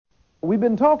We've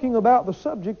been talking about the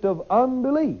subject of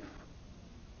unbelief.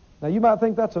 Now, you might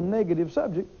think that's a negative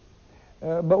subject,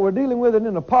 but we're dealing with it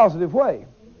in a positive way.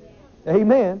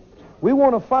 Amen. We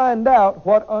want to find out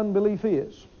what unbelief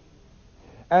is.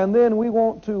 And then we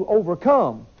want to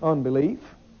overcome unbelief.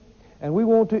 And we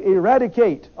want to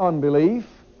eradicate unbelief.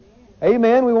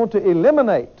 Amen. We want to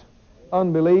eliminate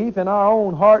unbelief in our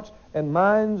own hearts and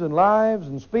minds and lives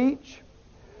and speech.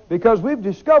 Because we've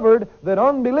discovered that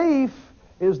unbelief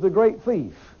is the great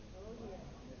thief.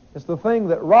 It's the thing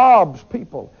that robs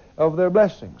people of their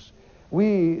blessings.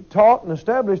 We taught and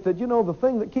established that, the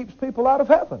thing that keeps people out of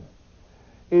heaven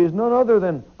is none other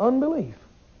than unbelief.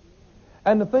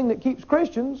 And the thing that keeps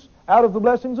Christians out of the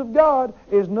blessings of God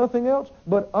is nothing else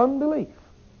but unbelief.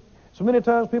 So many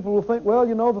times people will think, well,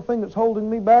 the thing that's holding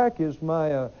me back is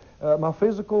my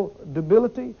physical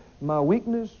debility, my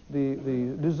weakness,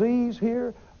 the disease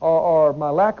here, or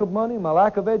my lack of money, my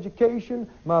lack of education,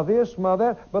 my this, my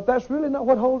that. But that's really not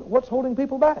what's holding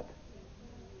people back.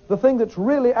 The thing that's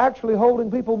really actually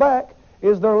holding people back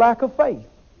is their lack of faith,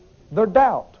 their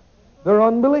doubt, their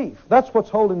unbelief. That's what's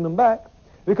holding them back.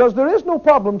 Because there is no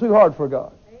problem too hard for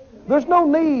God. There's no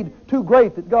need too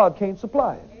great that God can't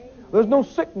supply it. There's no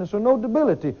sickness or no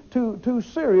debility too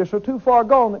serious or too far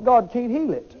gone that God can't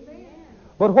heal it.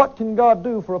 But what can God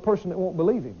do for a person that won't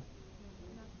believe Him?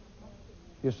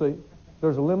 You see,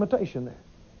 there's a limitation there.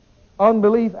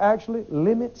 Unbelief actually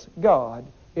limits God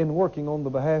in working on the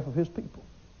behalf of His people.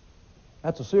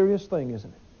 That's a serious thing,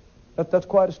 isn't it? That's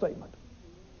quite a statement.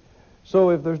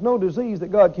 So if there's no disease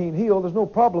that God can't heal, there's no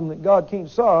problem that God can't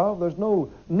solve, there's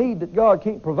no need that God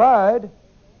can't provide,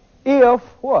 if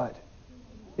what?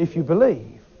 If you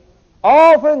believe.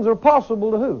 All things are possible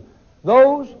to who?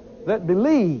 Those that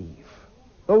believe.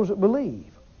 Those that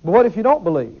believe. But what if you don't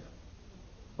believe?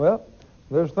 Well,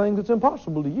 there's things that's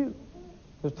impossible to you.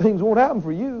 There's things that won't happen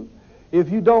for you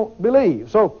if you don't believe.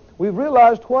 So we've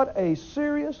realized what a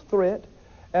serious threat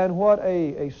and what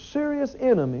a serious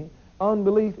enemy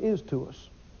unbelief is to us.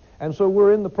 And so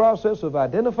we're in the process of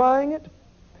identifying it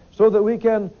so that we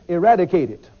can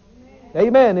eradicate it.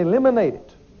 Amen. Eliminate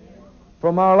it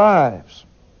from our lives.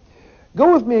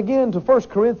 Go with me again to 1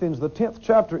 Corinthians, the 10th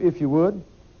chapter, if you would.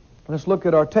 Let's look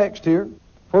at our text here.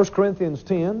 1 Corinthians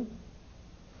 10.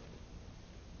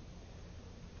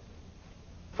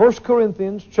 1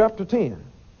 Corinthians chapter 10.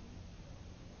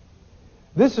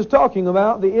 This is talking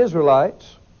about the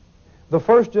Israelites, the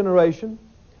first generation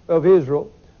of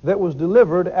Israel that was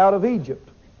delivered out of Egypt.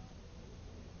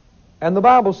 And the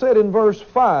Bible said in verse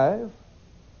 5,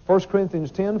 1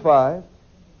 Corinthians 10:5,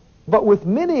 but with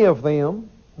many of them,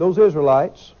 those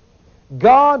Israelites,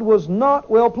 God was not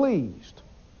well pleased,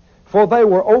 for they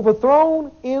were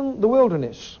overthrown in the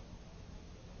wilderness.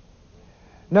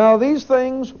 Now these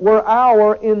things were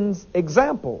our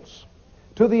examples,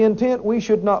 to the intent we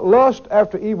should not lust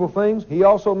after evil things. He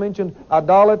also mentioned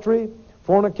idolatry,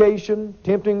 fornication,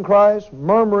 tempting Christ,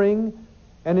 murmuring,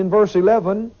 and in verse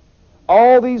 11,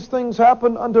 all these things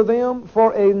happened unto them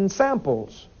for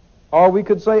ensamples, or we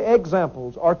could say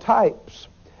examples, or types,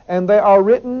 and they are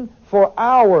written for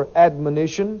our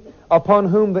admonition, upon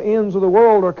whom the ends of the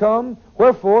world are come.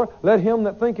 Wherefore, let him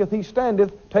that thinketh he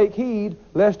standeth take heed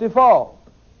lest he fall.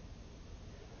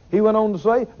 He went on to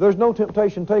say, there's no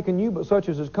temptation taken you but such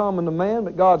as is common to man,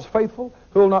 but God's faithful,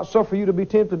 who will not suffer you to be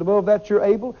tempted above that you're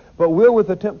able, but will with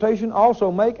the temptation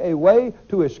also make a way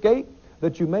to escape,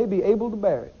 that you may be able to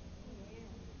bear it.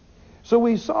 So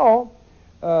we saw,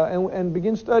 and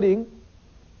begin studying,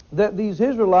 that these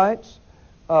Israelites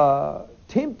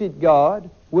tempted God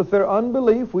with their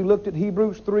unbelief. We looked at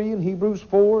Hebrews 3 and Hebrews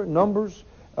 4, Numbers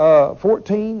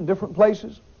 14, different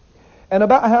places, and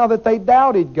about how that they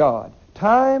doubted God.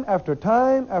 Time after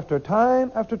time after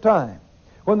time after time.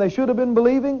 When they should have been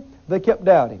believing, they kept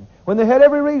doubting. When they had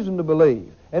every reason to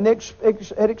believe, and they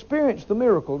had experienced the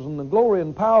miracles and the glory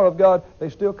and power of God, they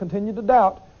still continued to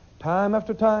doubt time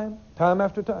after time, time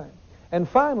after time. And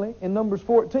finally, in Numbers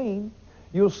 14,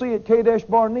 you'll see at Kadesh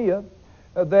Barnea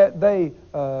that they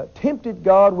tempted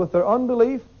God with their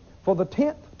unbelief for the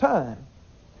 10th time.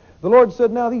 The Lord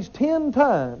said, now these 10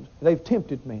 times they've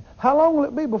tempted me. How long will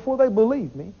it be before they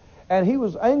believe me? And He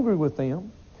was angry with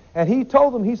them. And He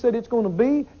told them, He said, it's going to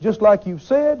be just like you've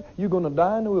said, you're going to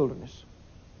die in the wilderness.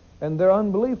 And their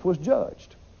unbelief was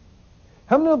judged.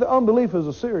 How many know that unbelief is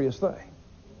a serious thing?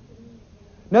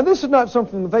 Now this is not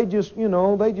something that they just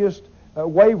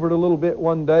wavered a little bit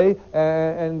one day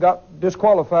and got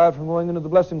disqualified from going into the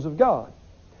blessings of God.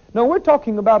 No, we're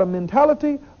talking about a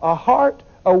mentality, a heart,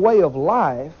 a way of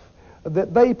life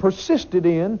that they persisted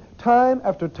in time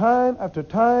after time after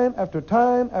time after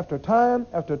time after time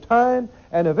after time,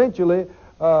 and eventually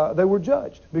they were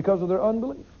judged because of their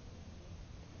unbelief.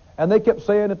 And they kept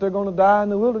saying that they're going to die in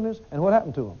the wilderness, and what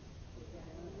happened to them?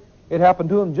 It happened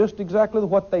to them just exactly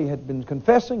what they had been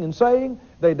confessing and saying.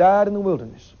 They died in the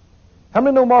wilderness. How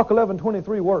many know Mark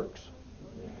 11:23 works?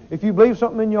 If you believe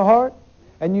something in your heart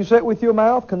and you say it with your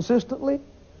mouth consistently,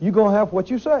 you're going to have what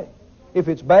you say. If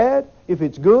it's bad, if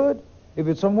it's good, if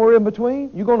it's somewhere in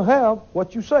between, you're going to have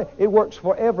what you say. It works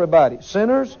for everybody.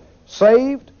 Sinners,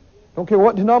 saved, don't care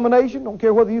what denomination, don't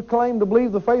care whether you claim to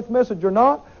believe the faith message or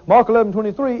not. Mark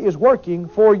 11:23 is working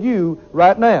for you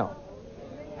right now.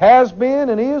 Has been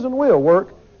and is and will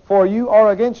work for you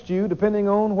or against you depending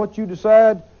on what you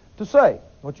decide to say,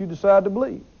 what you decide to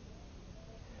believe.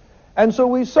 And so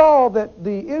we saw that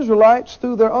the Israelites,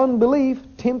 through their unbelief,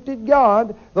 tempted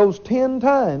God those 10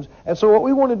 times. And so what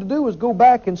we wanted to do was go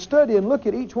back and study and look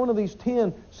at each one of these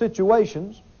 10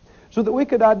 situations so that we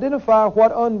could identify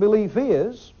what unbelief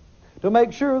is to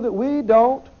make sure that we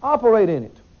don't operate in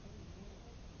it.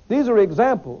 These are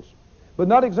examples, but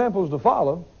not examples to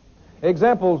follow.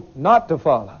 Examples not to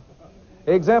follow.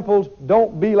 Examples,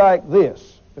 don't be like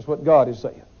this, is what God is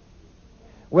saying.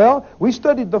 Well, we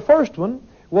studied the first one,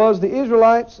 was the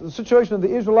Israelites, the situation of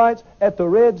the Israelites at the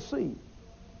Red Sea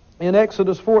in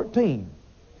Exodus 14.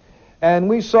 And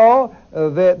we saw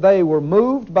that they were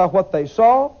moved by what they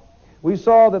saw. We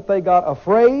saw that they got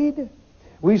afraid.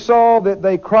 We saw that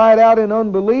they cried out in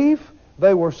unbelief.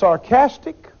 They were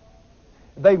sarcastic.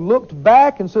 They looked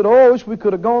back and said, oh, I wish we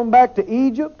could have gone back to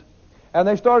Egypt. And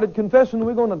they started confessing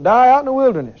we're going to die out in the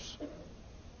wilderness.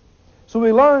 So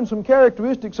we learned some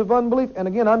characteristics of unbelief. And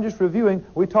again, I'm just reviewing.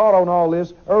 We taught on all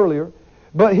this earlier.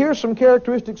 But here's some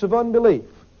characteristics of unbelief.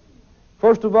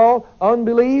 First of all,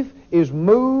 unbelief is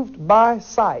moved by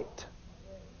sight.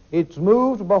 It's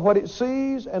moved by what it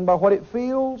sees and by what it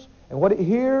feels and what it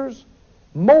hears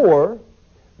more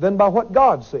than by what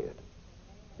God said.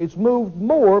 It's moved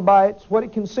more by what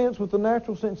it can sense with the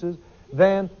natural senses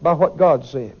than by what God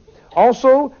said.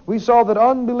 Also, we saw that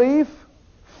unbelief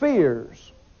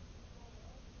fears.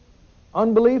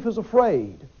 Unbelief is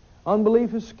afraid.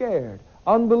 Unbelief is scared.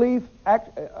 Unbelief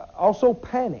also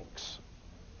panics.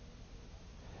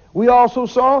 We also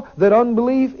saw that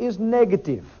unbelief is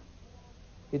negative.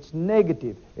 It's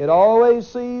negative. It always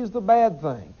sees the bad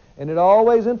thing, and it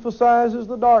always emphasizes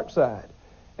the dark side.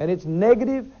 And it's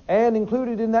negative, and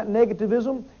included in that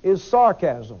negativism is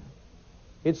sarcasm.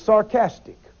 It's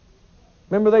sarcastic.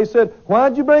 Remember they said,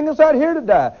 why'd you bring us out here to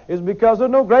die? Is it because there are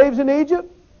no graves in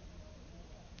Egypt?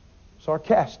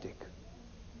 Sarcastic.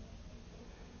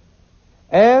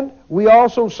 And we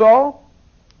also saw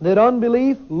that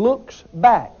unbelief looks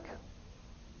back.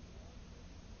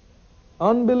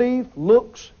 Unbelief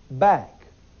looks back.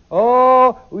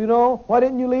 Oh, why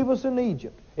didn't you leave us in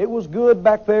Egypt? It was good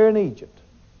back there in Egypt.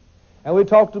 And we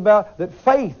talked about that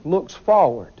faith looks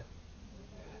forward.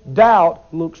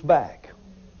 Doubt looks back.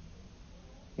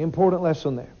 Important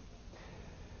lesson there.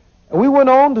 And we went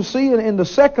on to see in the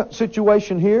second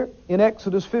situation here in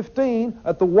Exodus 15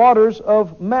 at the waters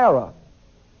of Marah.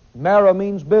 Marah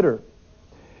means bitter.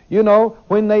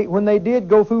 When they did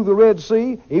go through the Red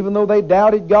Sea, even though they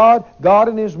doubted God, God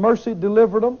in His mercy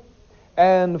delivered them.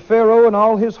 And Pharaoh and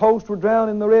all his host were drowned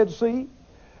in the Red Sea.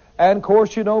 And of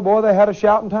course, they had a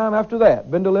shouting time after that.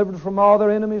 Been delivered from all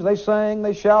their enemies. They sang,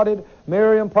 they shouted,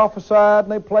 Miriam prophesied,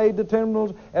 and they played the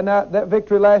timbrels, and that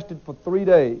victory lasted for 3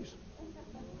 days.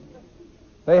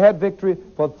 They had victory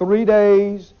for 3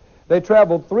 days. They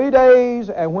traveled 3 days,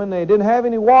 and when they didn't have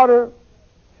any water,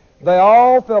 they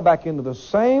all fell back into the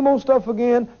same old stuff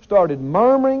again, started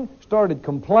murmuring, started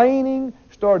complaining,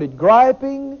 started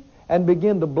griping, and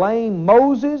began to blame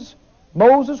Moses.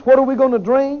 Moses, what are we going to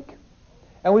drink?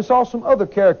 And we saw some other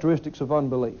characteristics of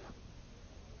unbelief.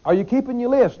 Are you keeping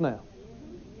your list now?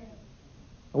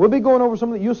 We'll be going over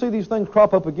some of you'll see these things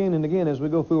crop up again and again as we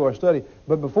go through our study.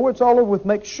 But before it's all over with,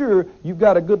 make sure you've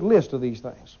got a good list of these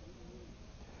things.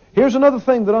 Here's another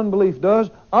thing that unbelief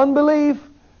does. Unbelief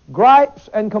gripes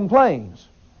and complains.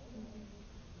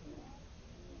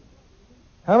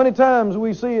 How many times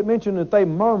we see it mentioned that they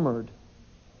murmured?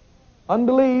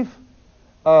 Unbelief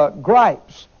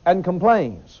gripes and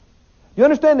complains. You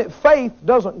understand that faith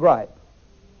doesn't gripe.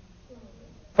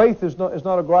 Faith is not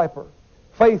a griper.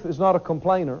 Faith is not a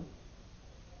complainer.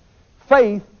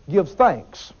 Faith gives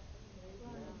thanks.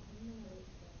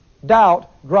 Doubt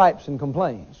gripes and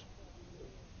complains.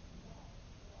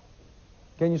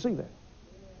 Can you see that?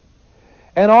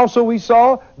 And also we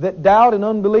saw that doubt and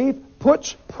unbelief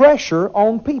puts pressure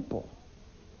on people.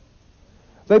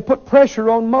 They put pressure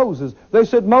on Moses. They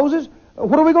said, Moses,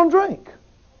 what are we going to drink?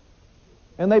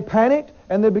 And they panicked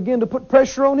and they began to put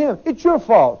pressure on him. It's your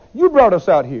fault. You brought us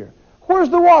out here. Where's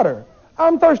the water?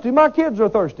 I'm thirsty. My kids are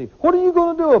thirsty. What are you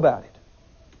going to do about it?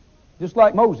 Just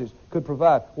like Moses could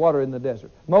provide water in the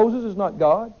desert. Moses is not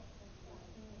God.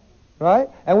 Right?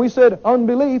 And we said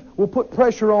unbelief will put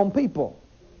pressure on people.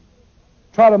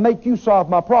 Try to make you solve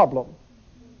my problem.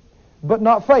 But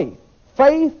not faith.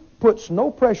 Faith puts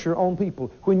no pressure on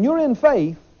people. When you're in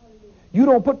faith, you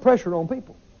don't put pressure on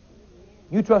people.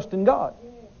 You trust in God.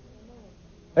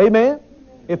 Amen?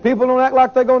 If people don't act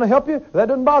like they're going to help you, that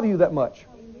doesn't bother you that much.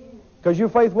 Because your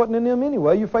faith wasn't in them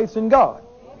anyway. Your faith's in God.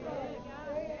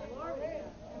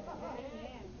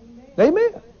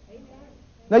 Amen.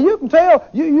 Now you can tell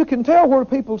you can tell where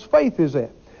people's faith is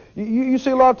at. You see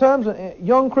a lot of times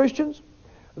young Christians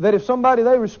that if somebody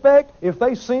they respect, if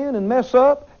they sin and mess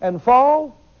up and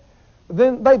fall,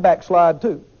 then they backslide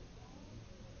too.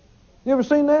 You ever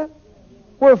seen that?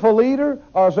 Where if a leader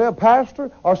or say a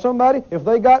pastor or somebody, if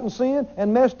they got in sin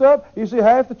and messed up, you see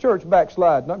half the church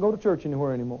backslide, not go to church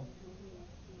anywhere anymore.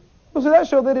 Well, see, that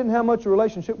shows they didn't have much of a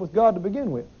relationship with God to begin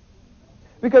with.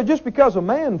 Because just because a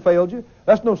man failed you,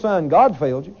 that's no sign God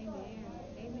failed you.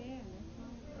 Amen.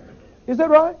 Is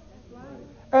that right?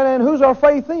 And who's our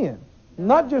faith in?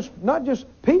 Not just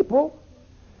people.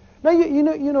 Now you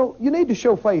know you need to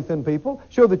show faith in people,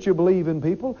 show that you believe in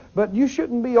people, but you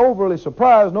shouldn't be overly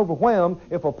surprised and overwhelmed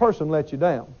if a person lets you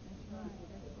down.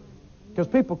 Because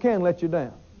people can let you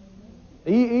down.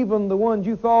 Even the ones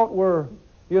you thought were,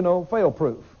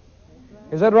 fail-proof.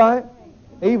 Is that right?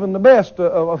 Even the best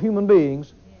of human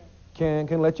beings can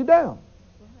let you down.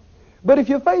 But if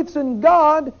your faith's in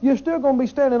God, you're still going to be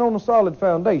standing on a solid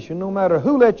foundation, no matter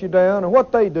who let you down or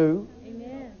what they do.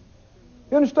 Amen.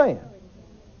 You understand?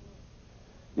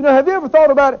 Have you ever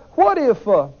thought about it? What if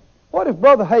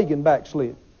Brother Hagin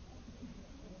backslid?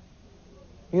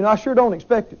 I sure don't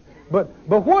expect it. But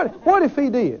what if he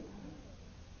did?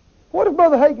 What if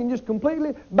Brother Hagin just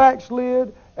completely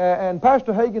backslid and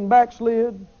Pastor Hagin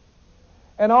backslid?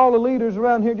 And all the leaders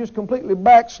around here just completely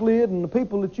backslid, and the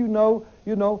people that you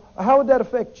know, how would that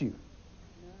affect you?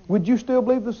 Would you still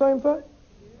believe the same thing?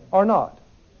 Or not?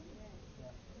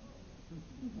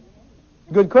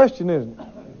 Good question, isn't it?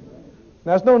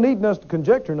 Now, there's no need in us to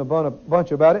conjecture a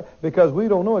bunch about it, because we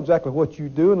don't know exactly what you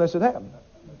do unless it happens.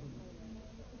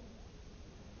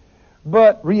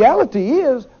 But reality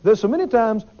is that so many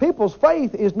times people's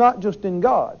faith is not just in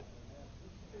God.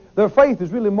 Their faith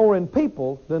is really more in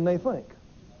people than they think.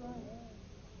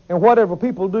 And whatever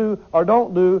people do or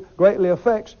don't do greatly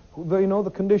affects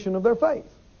the condition of their faith.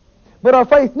 But our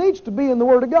faith needs to be in the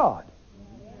Word of God.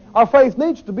 Our faith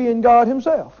needs to be in God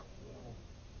Himself.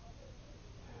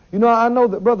 I know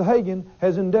that Brother Hagin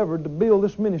has endeavored to build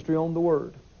this ministry on the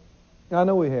Word. I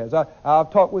know he has.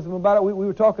 I've talked with him about it. We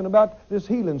were talking about this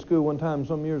healing school one time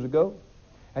some years ago.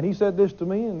 And he said this to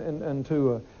me and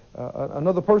to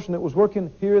another person that was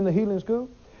working here in the healing school.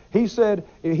 He said,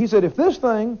 if this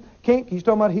thing can't, he's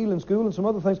talking about healing school and some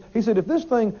other things. He said, if this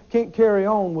thing can't carry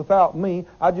on without me,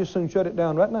 I'd just soon shut it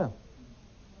down right now.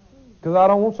 Because I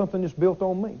don't want something just built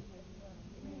on me.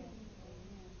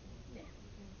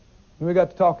 And we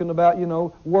got to talking about,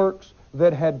 works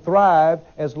that had thrived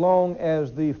as long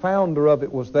as the founder of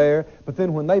it was there. But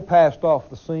then when they passed off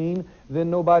the scene, then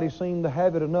nobody seemed to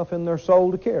have it enough in their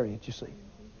soul to carry it, you see.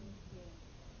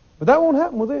 But that won't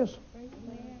happen with this.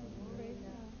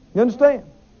 You understand?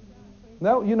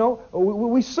 Now,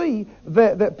 we see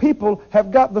that people have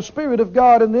got the Spirit of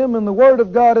God in them and the Word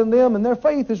of God in them, and their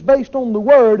faith is based on the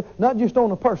Word, not just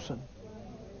on a person.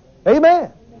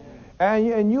 Amen.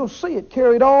 And you'll see it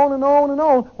carried on and on and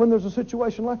on when there's a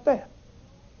situation like that.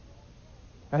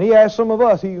 And he asked some of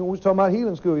us, he was talking about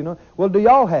healing school, well, do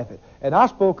y'all have it? And I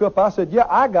spoke up, I said, yeah,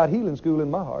 I got healing school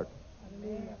in my heart.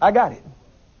 Amen. I got it.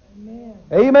 Amen.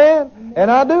 Amen.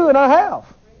 And I do, and I have.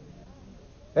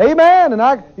 Amen. And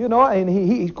and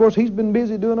he of course, he's been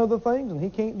busy doing other things, and he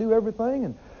can't do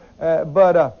everything. And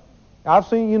but I've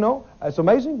seen, it's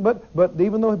amazing. But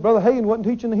even though Brother Hagin wasn't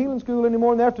teaching the healing school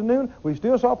anymore in the afternoon, we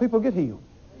still saw people get healed.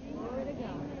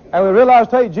 And we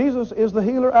realized, hey, Jesus is the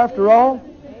healer after all.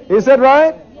 Is that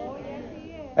right?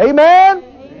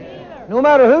 Amen. No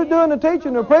matter who's doing the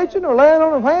teaching or preaching or laying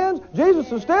on of hands, Jesus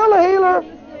is still the healer,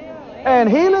 and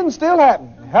healing still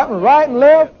happening. Happening right and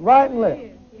left, right and left.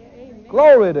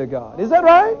 Glory to God. Is that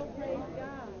right?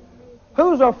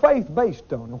 Who's our faith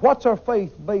based on? What's our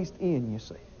faith based in, you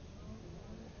see?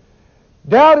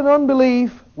 Doubt and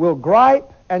unbelief will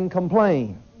gripe and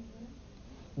complain.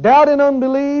 Doubt and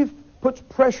unbelief puts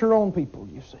pressure on people,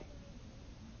 you see.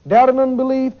 Doubt and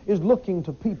unbelief is looking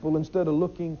to people instead of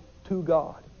looking to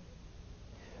God.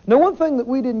 Now, one thing that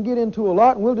we didn't get into a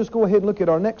lot, and we'll just go ahead and look at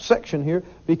our next section here,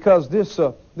 because this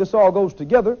all goes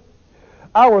together.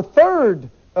 Our third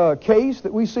case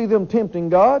that we see them tempting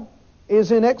God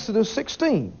is in Exodus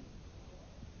 16.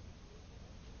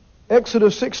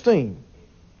 Exodus 16.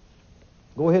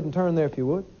 Go ahead and turn there if you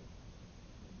would.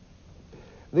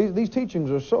 These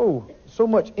teachings are so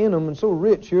much in them and so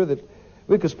rich here that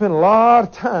we could spend a lot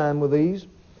of time with these.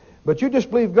 But you just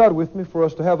believe God with me for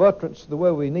us to have utterance the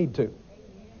way we need to.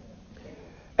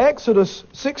 Exodus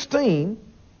 16,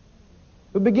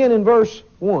 we begin in verse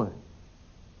 1.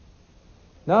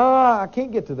 No, I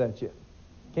can't get to that yet.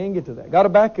 Can't get to that. Got to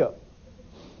back up.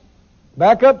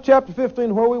 Back up chapter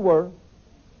 15 where we were.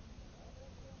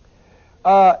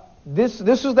 This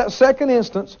is that second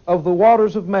instance of the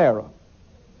waters of Marah.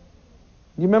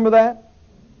 You remember that?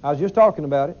 I was just talking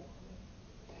about it.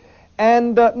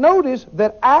 And notice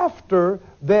that after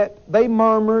that they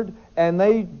murmured and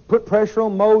they put pressure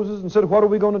on Moses and said, what are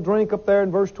we going to drink up there in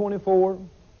verse 24?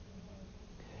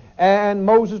 And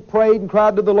Moses prayed and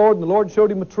cried to the Lord, and the Lord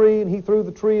showed him a tree, and he threw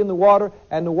the tree in the water,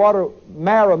 and the water,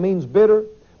 Marah means bitter,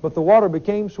 but the water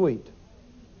became sweet.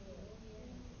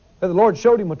 And the Lord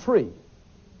showed him a tree.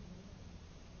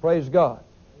 Praise God.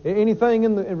 Anything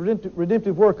in the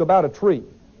redemptive work about a tree?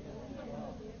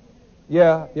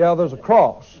 Yeah, there's a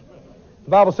cross. The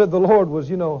Bible said the Lord was,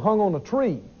 hung on a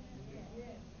tree.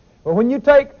 But when you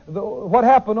take what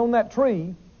happened on that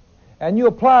tree and you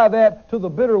apply that to the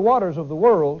bitter waters of the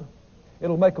world,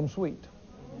 it'll make them sweet.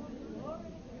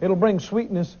 It'll bring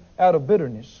sweetness out of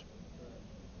bitterness.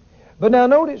 But now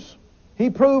notice,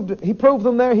 He proved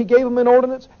them there. He gave them an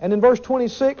ordinance. And in verse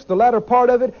 26, the latter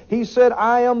part of it, He said,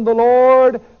 I am the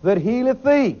Lord that healeth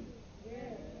thee.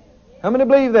 How many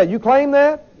believe that? You claim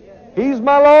that? He's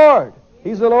my Lord.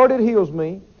 He's the Lord that heals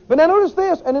me. But now notice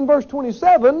this. And in verse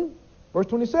 27,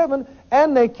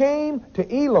 and they came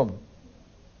to Elim,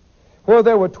 where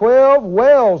there were 12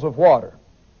 wells of water,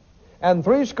 and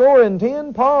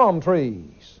 70 palm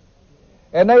trees.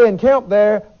 And they encamped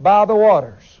there by the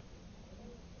waters.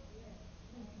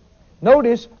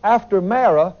 Notice, after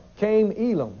Marah came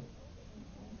Elim.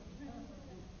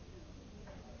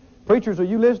 Preachers, are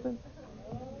you listening?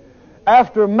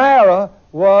 After Marah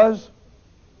was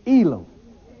Elim.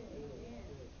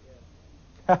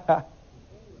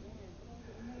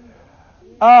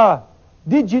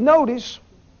 Did you notice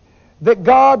that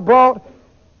God brought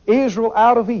Israel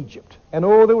out of Egypt? And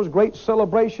there was great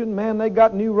celebration. Man, they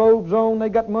got new robes on. They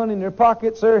got money in their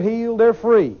pockets. They're healed. They're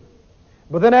free.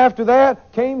 But then after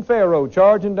that came Pharaoh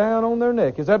charging down on their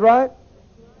neck. Is that right?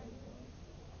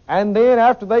 And then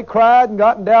after they cried and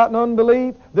got in doubt and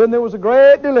unbelief, then there was a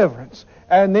great deliverance.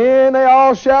 And then they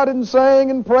all shouted and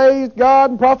sang and praised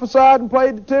God and prophesied and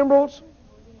played the timbrels.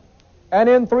 And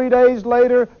then 3 days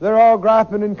later, they're all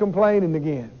griping and complaining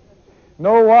again.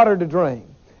 No water to drink.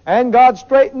 And God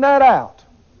straightened that out.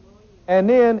 And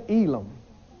then Elim.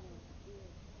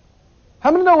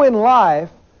 How many know in life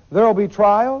there will be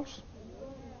trials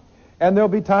and there will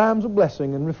be times of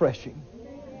blessing and refreshing?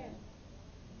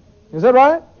 Is that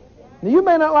right? Now, you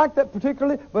may not like that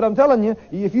particularly, but I'm telling you,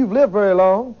 if you've lived very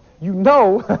long, you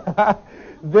know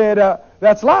that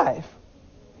that's life.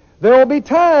 There will be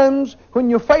times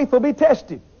when your faith will be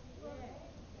tested.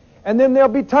 And then there'll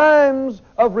be times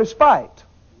of respite,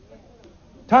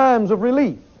 times of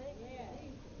relief,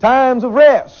 times of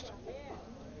rest.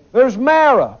 There's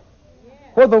Marah,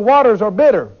 where the waters are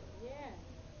bitter.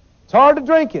 It's hard to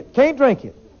drink it, can't drink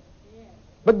it.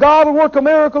 But God will work a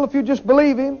miracle if you just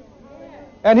believe Him.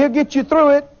 And He'll get you through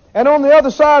it. And on the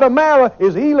other side of Marah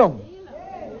is Elim.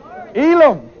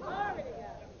 Elim.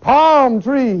 Palm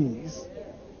trees.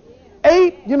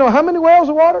 8, how many wells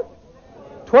of water?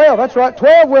 12, that's right,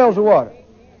 12 wells of water.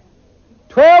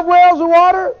 12 wells of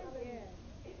water?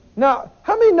 Now,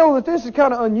 how many know that this is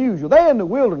kind of unusual? They're in the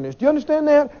wilderness. Do you understand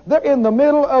that? They're in the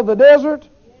middle of the desert.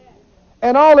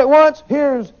 And all at once,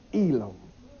 here's Elim.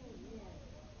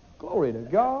 Glory to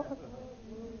God.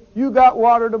 You got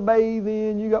water to bathe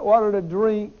in. You got water to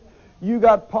drink. You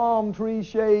got palm tree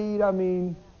shade.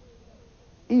 Elim.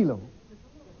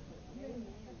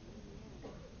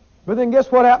 But then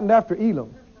guess what happened after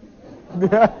Elim?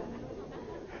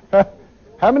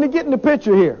 How many getting the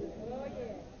picture here?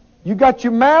 You got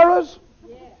your Marahs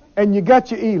and you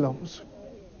got your Elims.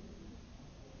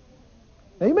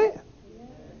 Amen.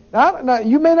 Now,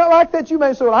 you may not like that. You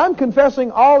may say, well, I'm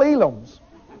confessing all Elims.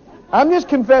 I'm just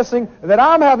confessing that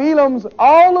I'm have Elims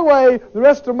all the way the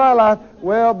rest of my life.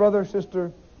 Well, brother,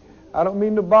 sister, I don't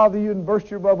mean to bother you and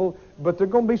burst your bubble, but there are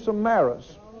going to be some Marahs.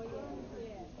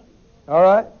 All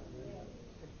right?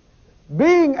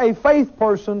 Being a faith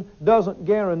person doesn't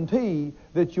guarantee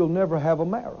that you'll never have a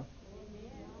Marah.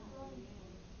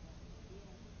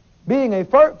 Being a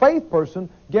faith person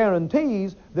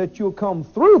guarantees that you'll come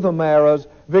through the Marahs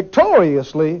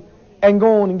victoriously and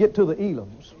go on and get to the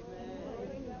Elams.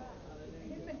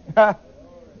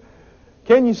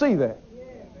 Can you see that?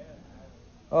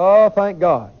 Oh, thank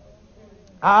God.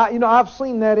 I've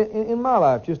seen that in my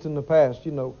life just in the past,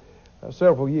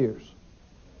 several years.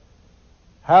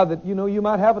 How that, you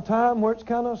might have a time where it's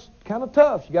kind of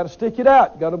tough. You got to stick it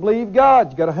out. You got to believe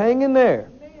God. You got to hang in there.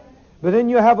 But then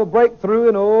you have a breakthrough,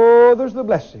 and there's the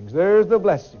blessings. There's the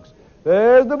blessings.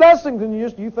 There's the blessings, and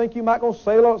you think you might go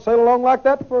sail along like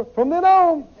that from then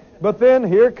on. But then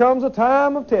here comes a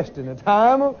time of testing, a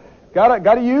time of got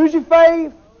to use your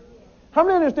faith. How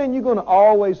many understand you're going to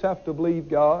always have to believe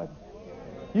God?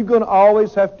 You're going to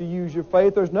always have to use your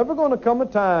faith. There's never going to come a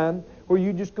time where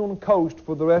you're just going to coast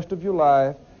for the rest of your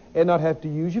life and not have to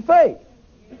use your faith.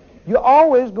 You're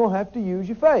always going to have to use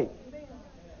your faith.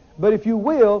 But if you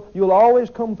will, you'll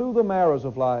always come through the Marahs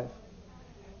of life,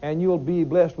 and you'll be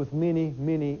blessed with many,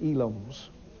 many Elams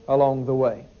along the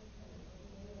way.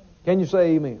 Can you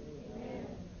say amen? Amen.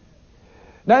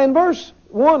 Now in verse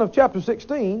 1 of chapter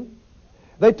 16,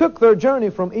 they took their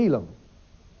journey from Elam.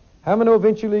 How many know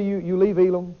eventually you leave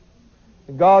Elam?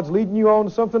 And God's leading you on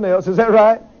to something else. Is that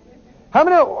right? How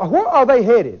many know, where are they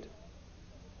headed?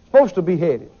 Supposed to be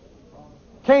headed.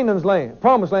 Canaan's land.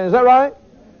 Promised land. Is that right?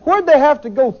 Where'd they have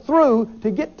to go through to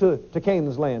get to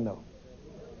Canaan's land, though?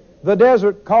 The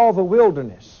desert called the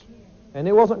wilderness. And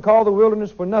it wasn't called the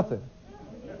wilderness for nothing.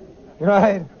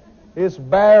 Right? It's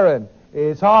barren.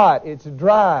 It's hot. It's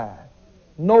dry.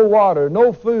 No water.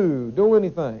 No food. No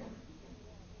anything.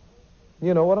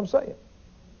 You know what I'm saying?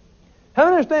 How do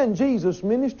you understand Jesus'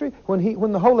 ministry?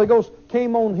 When the Holy Ghost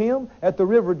came on him at the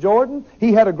River Jordan,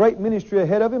 he had a great ministry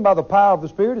ahead of him by the power of the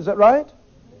Spirit. Is that right?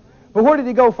 But where did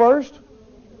he go first?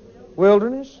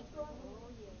 Wilderness. Is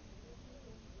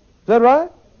that right?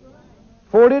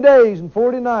 40 days and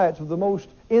 40 nights of the most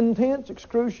intense,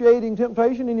 excruciating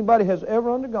temptation anybody has ever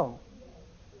undergone.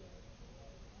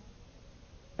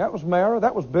 That was Marah.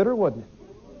 That was bitter, wasn't it?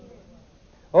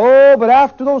 Oh, but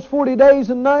after those 40 days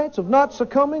and nights of not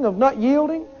succumbing, of not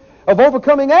yielding, of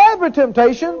overcoming every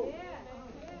temptation,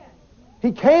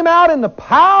 he came out in the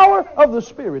power of the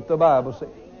Spirit, the Bible says.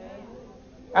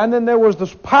 And then there was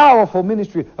this powerful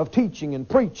ministry of teaching and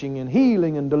preaching and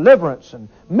healing and deliverance and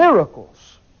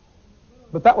miracles.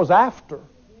 But that was after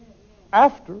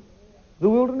the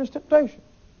wilderness temptation.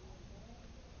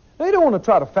 Now, you don't want to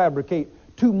try to fabricate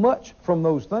too much from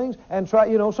those things and try,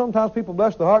 sometimes people,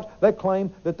 bless their hearts, they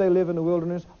claim that they live in the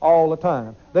wilderness all the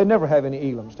time. They never have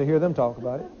any Elams to hear them talk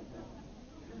about it.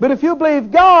 But if you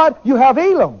believe God, you have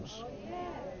Elams.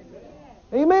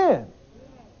 Amen.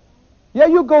 Yeah,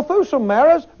 you'll go through some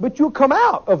Marahs, but you'll come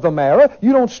out of the Marah.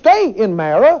 You don't stay in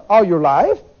Marah all your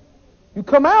life. You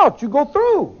come out, you go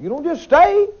through. You don't just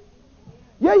stay.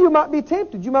 Yeah, you might be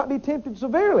tempted. You might be tempted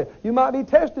severely. You might be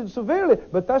tested severely,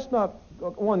 but that's not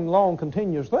one long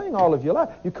continuous thing all of your life.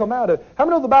 You come out of it. How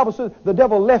many know the Bible says the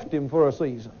devil left him for a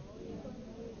season?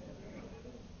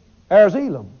 There's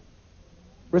Elam.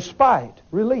 Respite,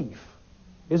 relief.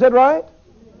 Is that right?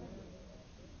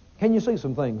 Can you see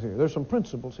some things here? There's some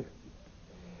principles here.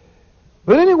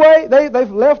 But anyway,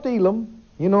 they've left Elam.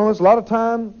 There's a lot of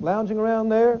time lounging around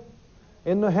there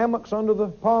in the hammocks under the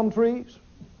palm trees,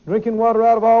 drinking water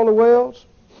out of all the wells.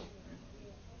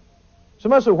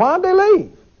 Somebody said, why'd they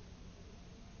leave?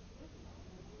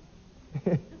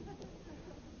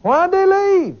 Why'd they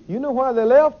leave? You know why they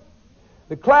left?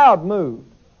 The cloud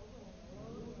moved.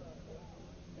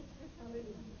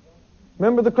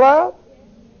 Remember the cloud?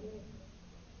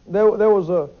 There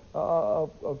was a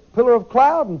pillar of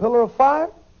cloud and pillar of fire.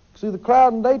 See the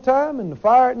cloud in daytime and the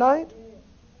fire at night?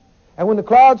 And when the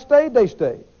cloud stayed, they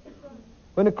stayed.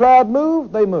 When the cloud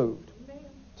moved, they moved.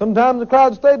 Sometimes the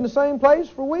cloud stayed in the same place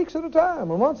for weeks at a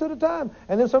time or months at a time.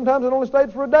 And then sometimes it only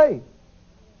stayed for a day.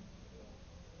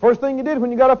 First thing you did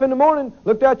when you got up in the morning,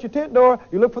 looked out your tent door,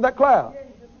 you looked for that cloud.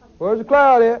 Where's the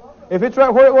cloud at? If it's right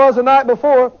where it was the night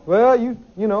before, well, you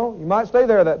might stay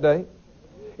there that day.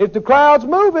 If the cloud's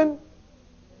moving,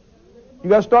 you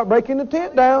got to start breaking the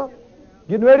tent down,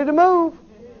 getting ready to move.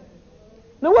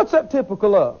 Now, what's that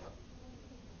typical of?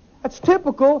 That's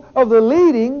typical of the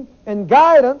leading and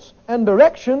guidance and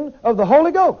direction of the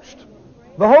Holy Ghost,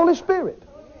 the Holy Spirit.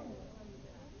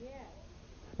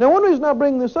 Now, one reason I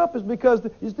bring this up is because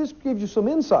this gives you some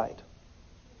insight.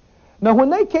 Now,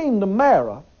 when they came to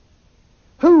Marah,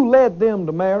 who led them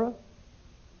to Marah?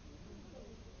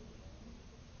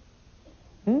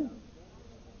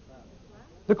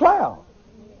 The cloud.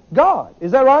 God.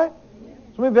 Is that right?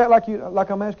 So maybe act like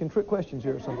I'm asking trick questions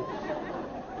here or something.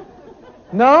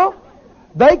 No.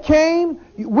 They came,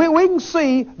 we can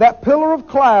see that pillar of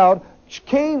cloud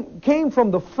came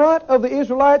from the front of the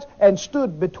Israelites and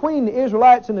stood between the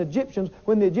Israelites and the Egyptians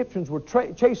when the Egyptians were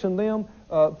chasing them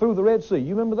through the Red Sea.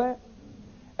 You remember that?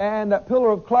 And that pillar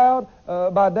of cloud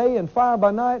by day and fire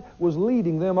by night was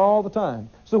leading them all the time.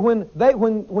 So when they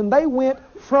went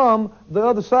from the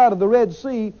other side of the Red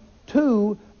Sea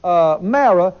to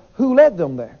Marah, who led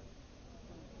them there?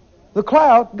 The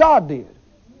cloud, God did.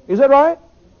 Is that right?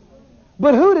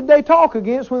 But who did they talk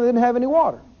against when they didn't have any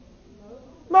water?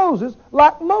 Moses,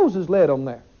 like Moses led them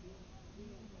there.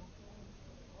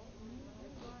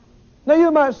 Now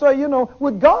you might say,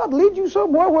 would God lead you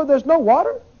somewhere where there's no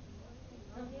water?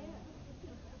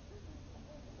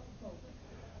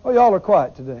 Oh, y'all are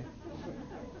quiet today.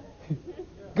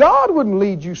 God wouldn't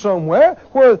lead you somewhere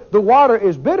where the water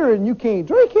is bitter and you can't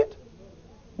drink it.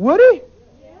 Would He?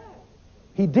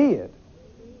 He did.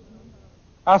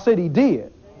 I said He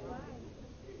did.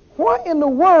 Why in the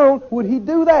world would He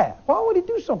do that? Why would He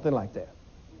do something like that?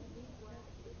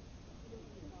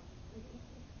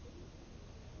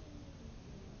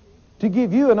 To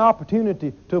give you an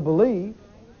opportunity to believe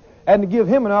and to give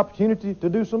Him an opportunity to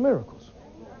do some miracles.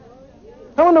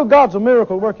 How many know God's a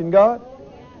miracle working God?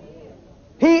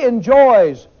 He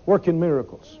enjoys working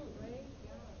miracles.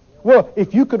 Well,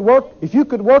 if you could work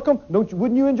them,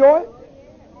 wouldn't you enjoy it?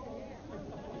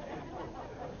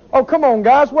 Oh, come on,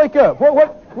 guys, wake up.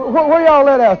 Where y'all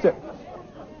at out there?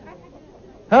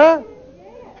 Huh?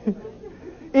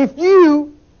 If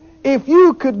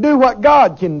you could do what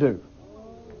God can do,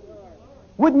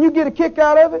 wouldn't you get a kick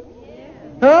out of it?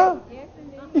 Huh?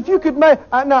 If you could make...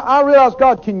 Now, I realize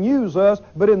God can use us,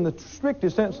 but in the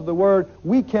strictest sense of the word,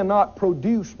 we cannot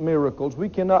produce miracles. We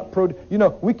cannot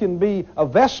we can be a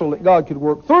vessel that God could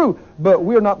work through, but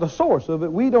we're not the source of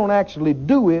it. We don't actually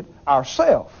do it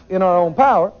ourselves in our own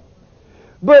power.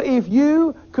 But if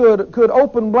you could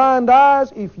open blind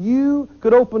eyes, if you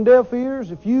could open deaf ears,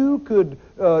 if you could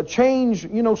change,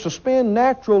 suspend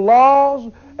natural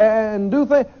laws and do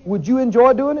things, would you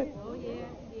enjoy doing it? Oh,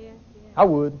 yeah. I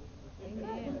would.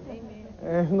 Amen.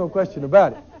 There's no question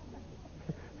about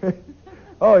it.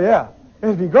 Oh, yeah.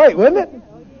 It'd be great, wouldn't it?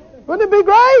 Wouldn't it be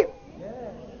great?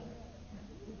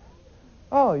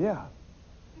 Oh, yeah.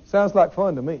 Sounds like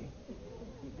fun to me.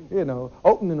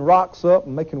 Opening rocks up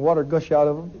and making water gush out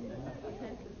of them.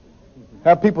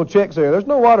 Have people check say, there's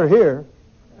no water here.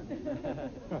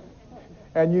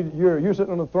 And you're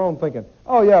sitting on the throne thinking,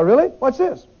 oh yeah, really? What's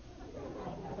this?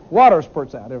 Water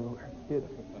spurts out everywhere.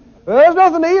 There's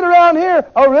nothing to eat around here.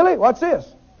 Oh really? What's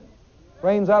this?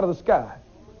 Rains out of the sky.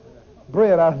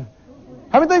 Bread out of...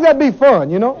 How many think that'd be fun,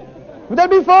 Would that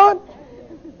be fun?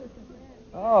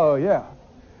 Oh yeah.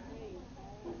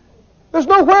 There's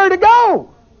nowhere to go.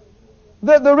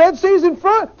 The Red Sea's in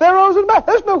front, Pharaoh's in back.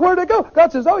 There's nowhere to go.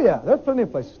 God says, oh yeah, there's plenty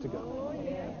of places to go.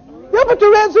 Yeah, but the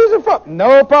Red Sea's in front.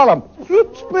 No problem.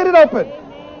 Split it open.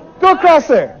 Go across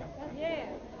there.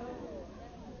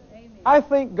 I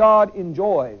think God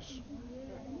enjoys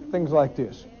things like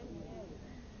this.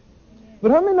 But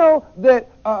how many know that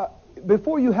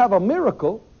before you have a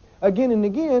miracle, again and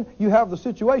again, you have the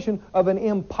situation of an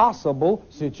impossible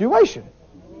situation.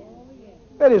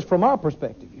 That is from our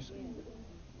perspective, you see.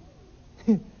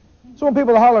 So when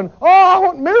people are hollering, oh, I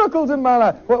want miracles in my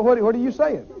life. What are you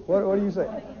saying? What are you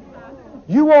saying?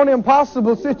 You want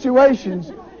impossible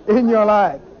situations in your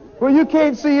life where you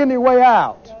can't see any way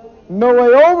out. No way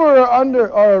over or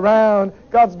under or around.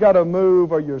 God's got to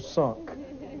move or you're sunk.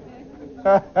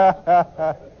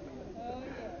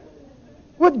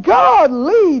 Would God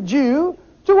lead you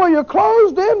to where you're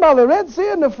closed in by the Red Sea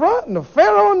in the front and the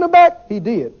Pharaoh in the back? He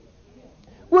did.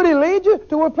 Would He lead you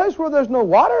to a place where there's no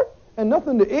water and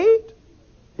nothing to eat?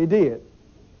 He did.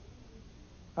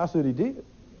 I said He did.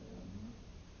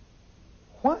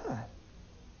 Why?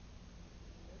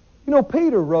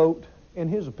 Peter wrote in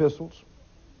his epistles,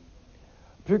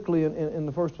 particularly in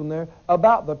the first one there,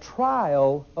 about the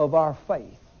trial of our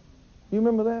faith. You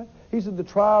remember that? He said the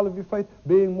trial of your faith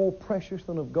being more precious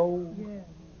than of gold. Yeah.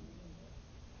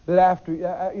 That after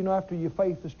your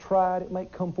faith is tried, it may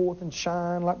come forth and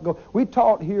shine like gold. We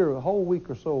taught here a whole week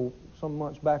or so, some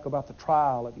months back, about the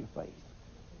trial of your faith.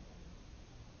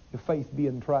 Your faith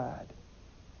being tried.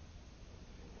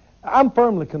 I'm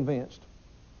firmly convinced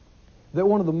that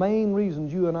one of the main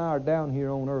reasons you and I are down here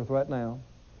on earth right now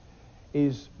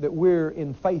is that we're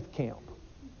in faith camp.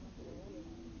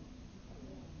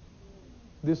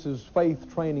 This is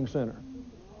Faith Training Center.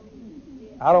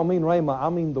 I don't mean Rhema, I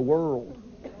mean the world,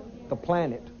 the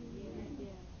planet.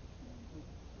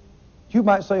 You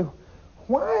might say,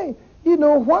 why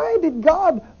did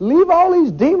God leave all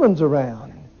these demons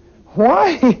around?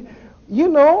 Why You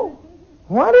know,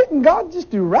 why didn't God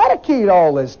just eradicate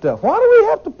all this stuff? Why do we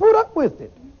have to put up with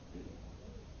it?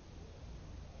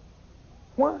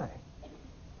 Why?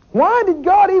 Why did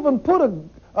God even put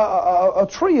a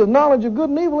tree of knowledge of good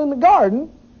and evil in the garden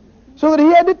so that He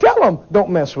had to tell them, don't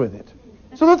mess with it?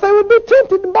 So that they would be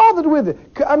tempted and bothered with it.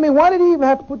 I mean, why did He even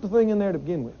have to put the thing in there to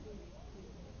begin with?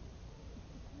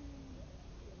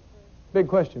 Big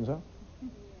questions, huh?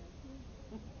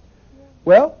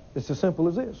 Well, it's as simple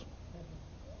as this.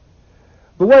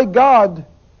 The way God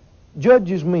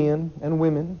judges men and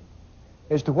women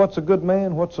as to what's a good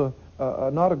man, what's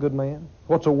not a good man,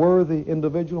 what's a worthy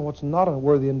individual, what's not a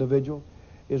worthy individual,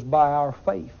 is by our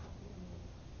faith.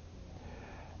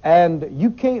 And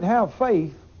you can't have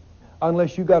faith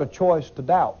unless you got a choice to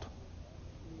doubt.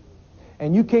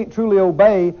 And you can't truly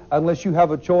obey unless you have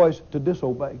a choice to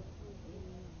disobey.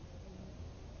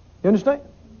 You understand?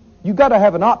 You got to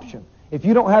have an option. If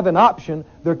you don't have an option,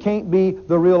 there can't be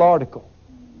the real article.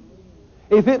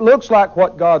 If it looks like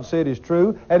what God said is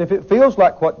true, and if it feels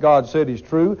like what God said is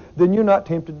true, then you're not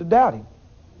tempted to doubt Him.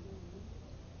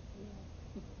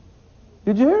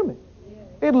 Did you hear me?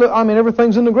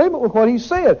 Everything's in agreement with what He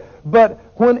said. But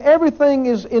when everything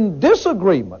is in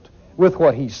disagreement with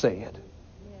what He said,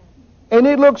 and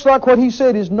it looks like what He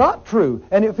said is not true,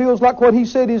 and it feels like what He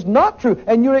said is not true,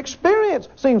 and your experience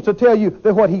seems to tell you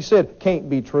that what He said can't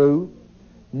be true,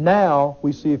 now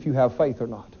we see if you have faith or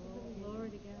not.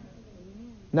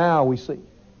 Now we see.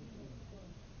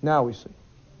 Now we see.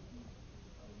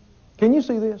 Can you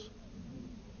see this?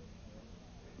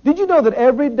 Did you know that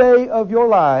every day of your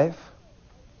life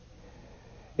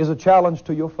is a challenge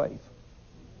to your faith?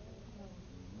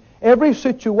 Every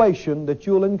situation that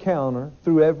you'll encounter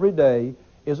through every day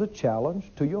is a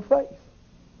challenge to your faith.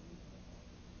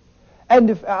 And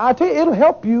if I tell you, it'll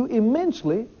help you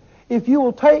immensely if you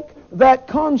will take that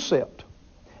concept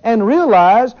and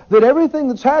realize that everything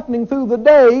that's happening through the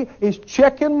day is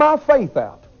checking my faith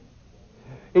out,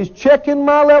 is checking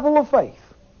my level of faith.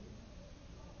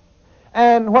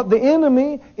 And what the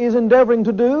enemy is endeavoring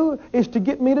to do is to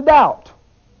get me to doubt,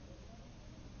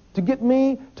 to get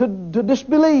me to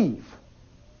disbelieve.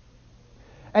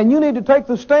 And you need to take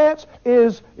the stance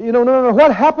no matter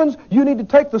what happens, you need to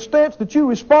take the stance that you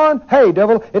respond, hey,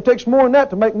 devil, it takes more than that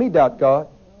to make me doubt God.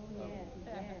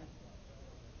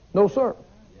 No, sir.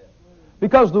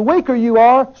 Because the weaker you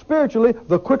are spiritually,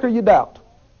 the quicker you doubt.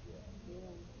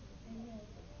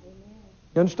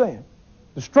 You understand?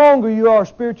 The stronger you are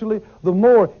spiritually, the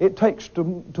more it takes to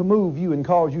move you and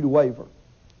cause you to waver.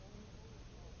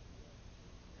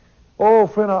 Oh,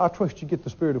 friend, I trust you get the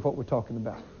spirit of what we're talking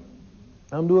about.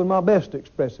 I'm doing my best to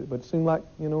express it, but it seems like,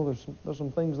 there's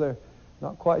some things there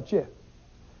not quite yet.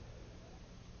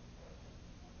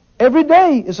 Every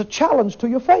day is a challenge to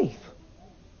your faith.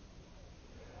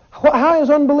 How is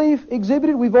unbelief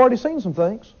exhibited? We've already seen some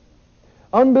things.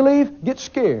 Unbelief gets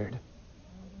scared.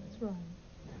 That's right.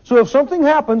 So if something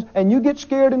happens and you get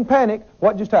scared and panic,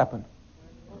 what just happened?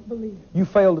 Unbelief. You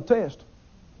failed the test.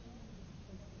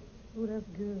 Oh, that's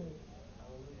good.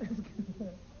 That's good.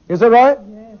 Is that right?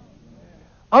 Yes.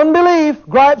 Unbelief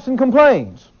gripes and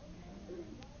complains.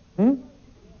 And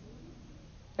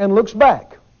looks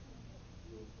back.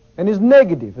 And is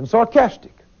negative and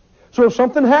sarcastic. So if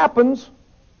something happens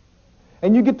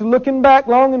and you get to looking back,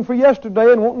 longing for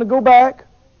yesterday and wanting to go back,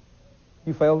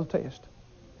 you fail the test.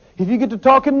 If you get to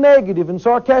talking negative and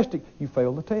sarcastic, you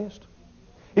fail the test.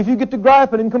 If you get to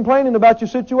griping and complaining about your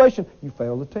situation, you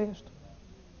fail the test.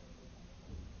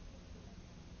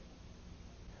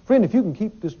 Friend, if you can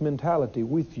keep this mentality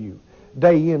with you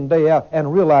day in, day out,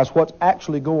 and realize what's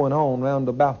actually going on round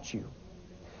about you,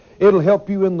 it'll help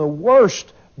you in the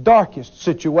worst, darkest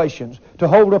situations to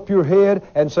hold up your head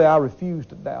and say, I refuse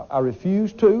to doubt. I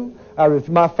refuse to.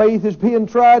 My faith is being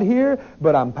tried here,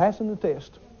 but I'm passing the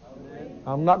test.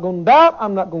 I'm not going to doubt.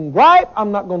 I'm not going to gripe.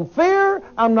 I'm not going to fear.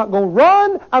 I'm not going to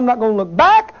run. I'm not going to look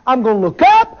back. I'm going to look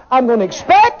up. I'm going to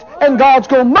expect, and God's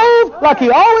going to move like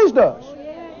He always does.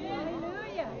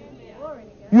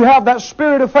 You have that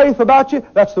spirit of faith about you,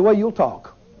 that's the way you'll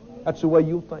talk. That's the way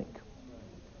you'll think.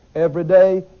 Every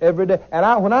day, every day.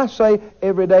 And when I say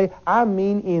every day, I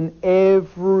mean in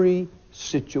every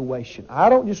situation. I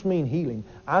don't just mean healing.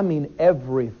 I mean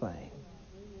everything.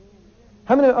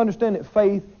 How many understand that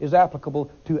faith is applicable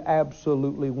to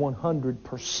absolutely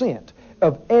 100%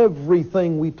 of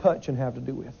everything we touch and have to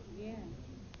do with?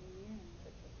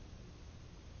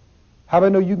 How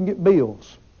many know you can get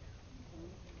bills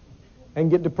and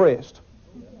get depressed?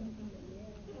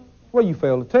 Well, you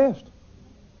failed the test.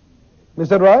 Is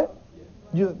that right?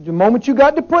 The moment you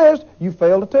got depressed, you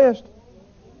failed the test.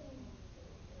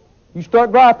 You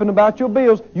start griping about your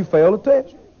bills, you fail the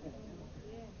test.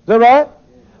 Is that right?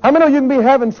 How many of you can be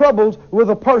having troubles with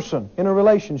a person in a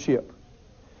relationship?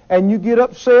 And you get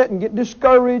upset and get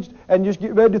discouraged and just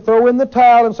get ready to throw in the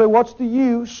towel and say, what's the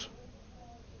use?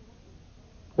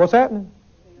 What's happening?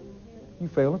 You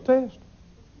fail a test.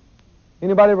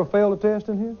 Anybody ever failed a test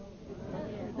in here?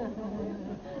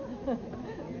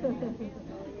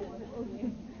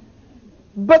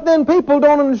 But then people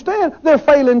don't understand. They're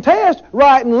failing tests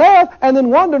right and left and then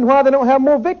wondering why they don't have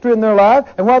more victory in their life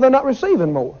and why they're not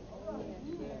receiving more.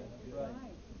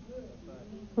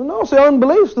 Well, no, see,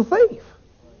 unbelief's the thief.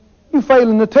 You fail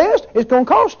in the test, it's going to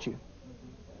cost you.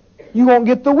 You won't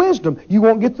get the wisdom. You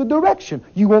won't get the direction.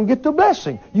 You won't get the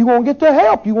blessing. You won't get the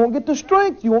help. You won't get the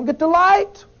strength. You won't get the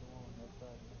light.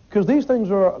 Because these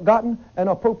things are gotten and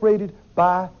appropriated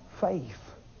by faith.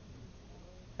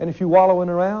 And if you're wallowing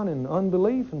around in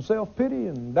unbelief and self-pity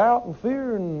and doubt and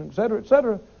fear and et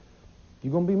cetera,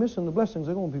 you're going to be missing the blessings.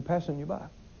 They're going to be passing you by.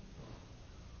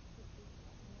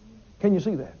 Can you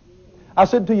see that? I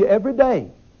said to you, every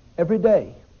day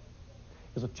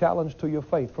is a challenge to your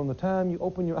faith. From the time you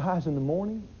open your eyes in the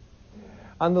morning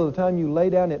until the time you lay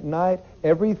down at night,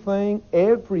 everything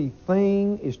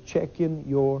is checking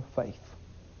your faith.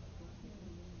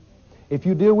 If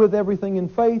you deal with everything in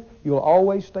faith, you'll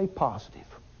always stay positive.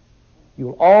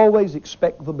 You'll always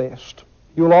expect the best.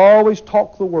 You'll always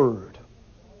talk the Word.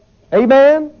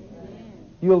 Amen?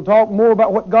 You'll talk more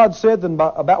about what God said than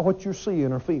about what you're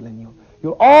seeing or feeling.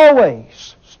 You'll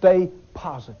always stay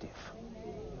positive.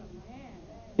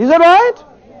 Is that right?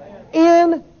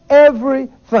 In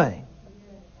everything.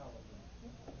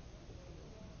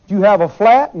 Do you have a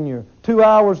flat and you're 2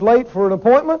 hours late for an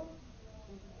appointment?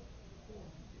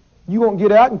 You won't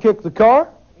get out and kick the car?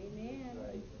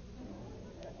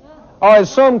 Or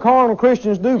as some carnal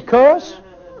Christians do, cuss?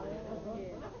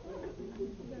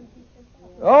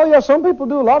 Oh yeah, some people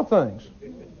do a lot of things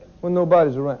when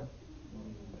nobody's around.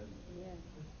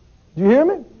 Do you hear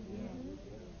me?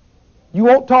 You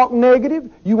won't talk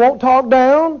negative. You won't talk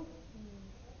down.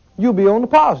 You'll be on the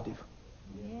positive.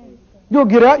 You'll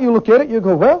get out, you look at it, you'll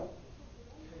go, well,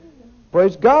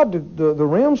 praise God, the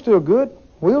rim's still good,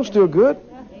 wheel's still good,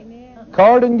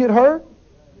 car didn't get hurt,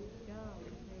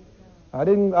 I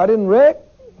didn't wreck,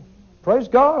 praise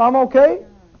God, I'm okay.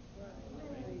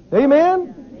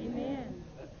 Amen?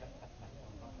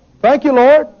 Thank you,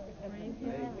 Lord.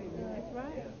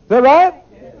 Is that right?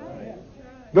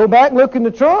 Go back and look in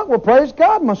the trunk. Well, praise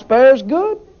God, my spare's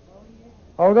good.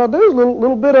 All we got to do is a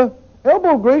little bit of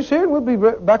elbow grease here and we'll be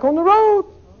back on the road.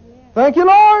 Thank you,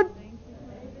 Lord.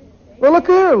 Well, look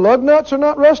here. Lug nuts are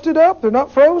not rusted up. They're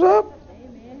not froze up.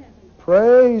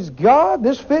 Praise God.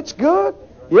 This fits good.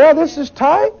 Yeah, this is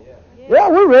tight. Yeah,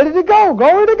 we're ready to go.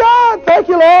 Glory to God. Thank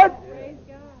you, Lord.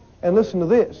 And listen to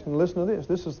this. And listen to this.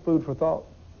 This is food for thought.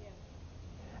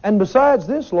 And besides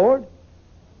this, Lord,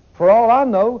 for all I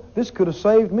know, this could have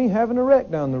saved me having a wreck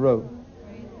down the road.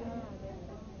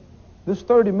 This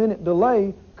 30-minute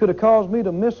delay could have caused me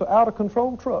to miss an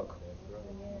out-of-control truck.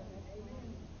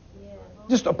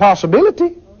 Just a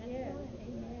possibility.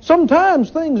 Sometimes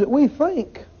things that we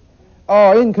think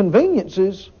are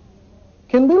inconveniences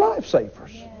can be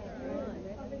lifesavers.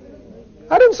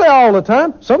 I didn't say all the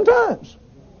time. Sometimes.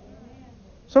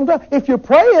 Sometimes, if you're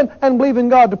praying and believing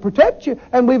God to protect you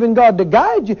and believing God to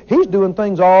guide you, He's doing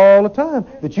things all the time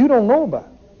that you don't know about.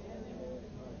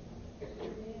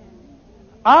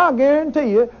 I guarantee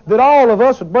you that all of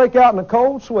us would break out in a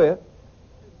cold sweat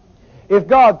if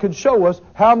God could show us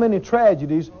how many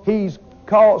tragedies He's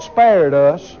spared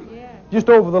us just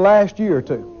over the last year or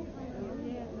two.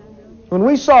 When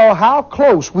we saw how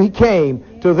close we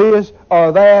came to this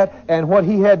or that and what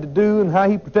He had to do and how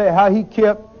He protected, how He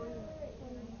kept,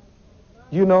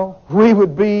 we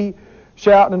would be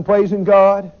shouting and praising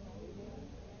God.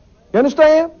 You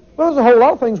understand? Well, there's a whole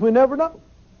lot of things we never know.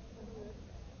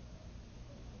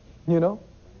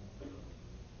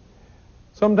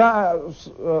 Sometimes,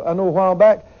 I know a while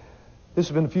back, this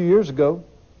has been a few years ago,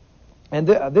 and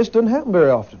this doesn't happen very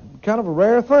often. Kind of a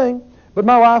rare thing. But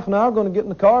my wife and I are going to get in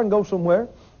the car and go somewhere,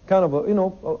 kind of a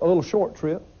little short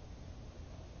trip.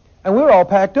 And we're all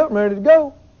packed up and ready to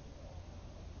go.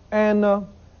 And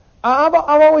I've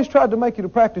always tried to make it a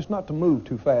practice not to move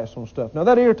too fast on stuff. Now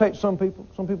that irritates some people.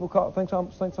 Some people think I'm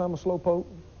a slowpoke,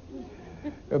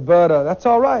 but that's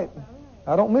all right.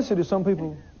 I don't miss it as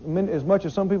much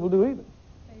as some people do either.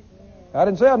 I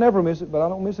didn't say I never miss it, but I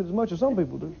don't miss it as much as some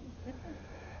people do.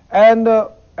 And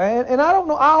I don't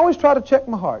know. I always try to check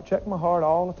my heart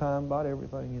all the time about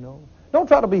everything. Don't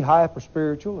try to be hyper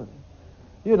spiritual,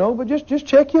 but just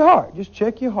check your heart. Just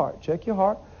check your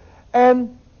heart.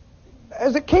 And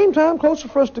as it came time, closer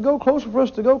for us to go, closer for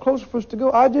us to go, closer for us to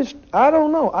go, I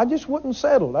don't know. I just wasn't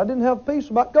settled. I didn't have peace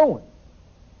about going.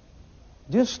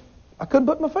 I couldn't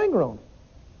put my finger on it.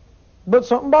 But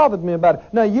something bothered me about it.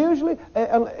 Now, usually,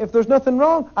 if there's nothing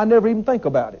wrong, I never even think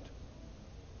about it.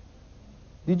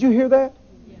 Did you hear that?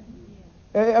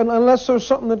 Unless there's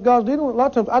something that God's dealing with, a lot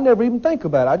of times I never even think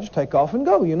about it. I just take off and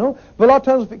go, you know. But a lot of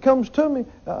times if it comes to me,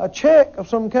 a check of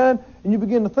some kind, and you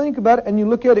begin to think about it, and you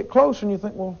look at it close, and you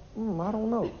think, well, I don't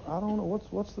know.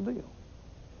 What's the deal?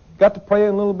 Got to pray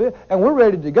a little bit, and we're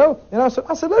ready to go. And I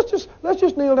said, let's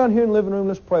just kneel down here in the living room.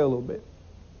 Let's pray a little bit.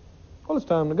 Well, it's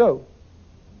time to go.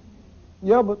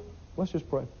 Yeah, but let's just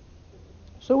pray.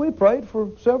 So we prayed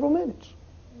for several minutes.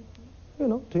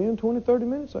 10, 20, 30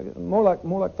 minutes, I guess. More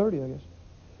like 30, I guess.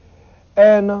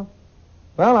 And,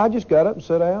 well, I just got up and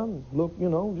sat down and looked,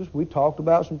 we talked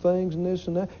about some things and this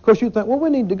and that. Of course, you think, well, we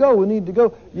need to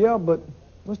go. Yeah, but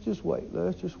let's just wait.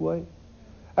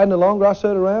 And the longer I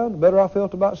sat around, the better I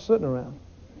felt about sitting around.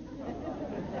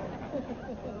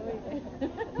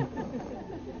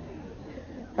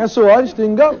 And so I just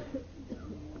didn't go.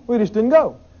 We just didn't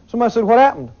go. Somebody said, what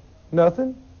happened?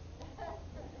 Nothing.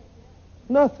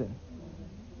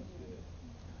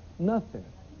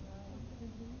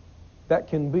 That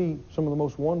can be some of the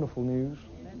most wonderful news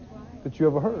that you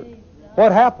ever heard.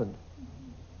 What happened?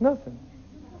 Nothing.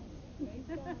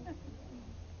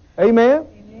 Amen?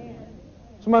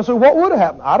 Somebody said, what would have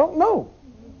happened? I don't know.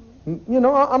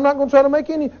 I'm not going to try to make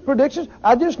any predictions.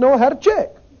 I just know I had a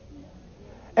check.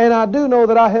 And I do know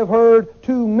that I have heard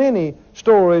too many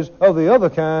stories of the other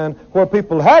kind where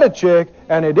people had a check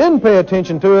and they didn't pay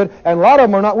attention to it, and a lot of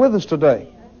them are not with us today.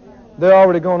 They're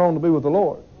already going on to be with the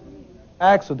Lord.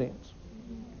 Accidents.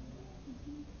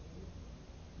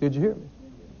 Did you hear me?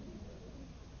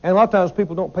 And a lot of times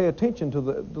people don't pay attention to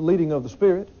the leading of the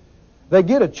Spirit. They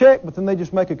get a check, but then they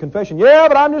just make a confession. Yeah,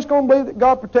 but I'm just going to believe that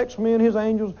God protects me and His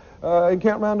angels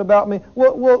encamp round about me.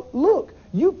 Well, look,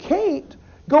 you can't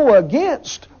go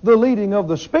against the leading of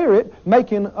the Spirit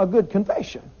making a good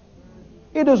confession.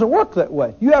 It doesn't work that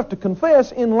way. You have to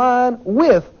confess in line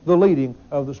with the leading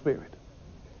of the Spirit.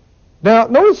 Now,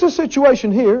 notice this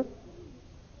situation here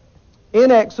in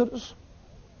Exodus.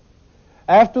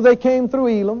 After they came through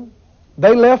Elim,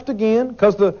 they left again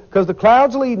because the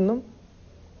cloud's leading them.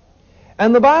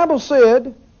 And the Bible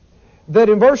said that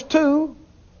in verse 2,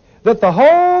 that the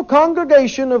whole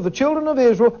congregation of the children of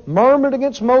Israel murmured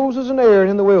against Moses and Aaron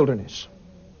in the wilderness.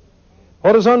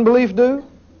 What does unbelief do?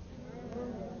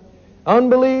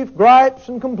 Unbelief gripes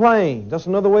and complains. That's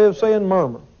another way of saying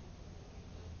murmur.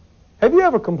 Have you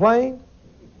ever complained?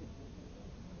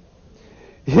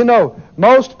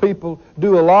 Most people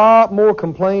do a lot more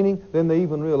complaining than they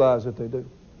even realize that they do.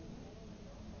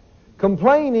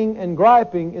 Complaining and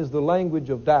griping is the language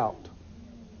of doubt. Do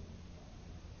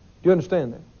you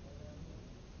understand that?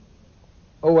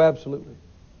 Oh, absolutely.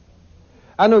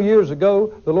 I know years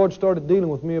ago the Lord started dealing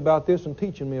with me about this and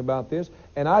teaching me about this,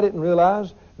 and I didn't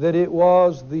realize that it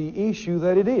was the issue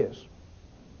that it is.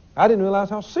 I didn't realize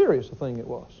how serious a thing it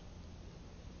was.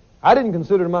 I didn't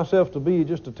consider myself to be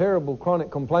just a terrible chronic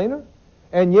complainer,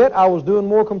 and yet I was doing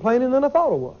more complaining than I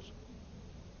thought I was.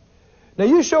 Now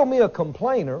you show me a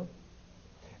complainer,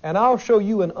 and I'll show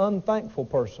you an unthankful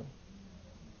person.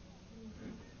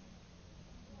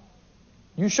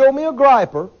 You show me a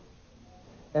griper,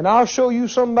 and I'll show you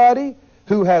somebody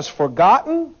who has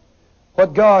forgotten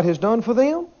what God has done for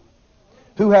them,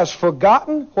 who has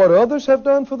forgotten what others have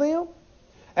done for them,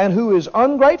 and who is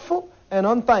ungrateful and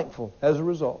unthankful as a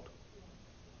result.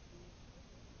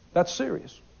 That's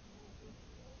serious.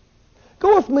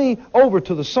 Go with me over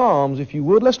to the Psalms, if you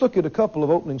would. Let's look at a couple of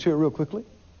openings here real quickly.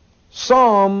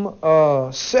 Psalm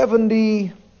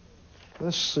 78.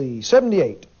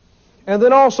 And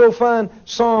then also find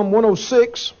Psalm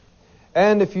 106.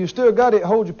 And if you still got it,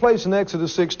 hold your place in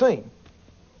Exodus 16.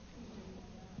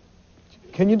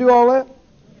 Can you do all that?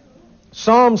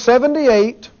 Psalm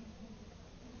 78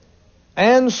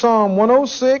 and Psalm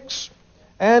 106,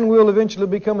 and we'll eventually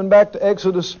be coming back to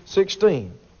Exodus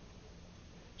 16.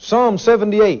 Psalm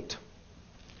 78,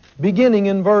 beginning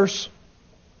in verse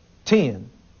 10.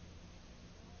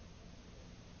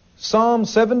 Psalm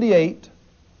 78,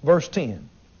 verse 10.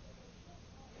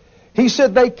 He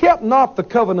said, they kept not the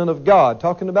covenant of God.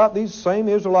 Talking about these same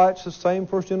Israelites, the same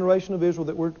first generation of Israel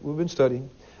that we've been studying.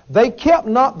 They kept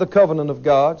not the covenant of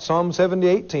God, Psalm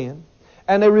 78:10,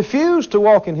 and they refused to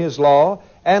walk in His law,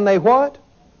 and they what?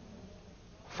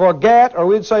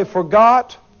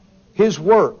 Forgot His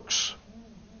works.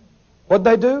 What'd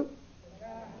they do?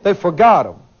 They forgot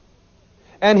them.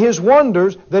 And His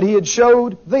wonders that He had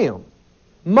showed them.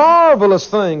 Marvelous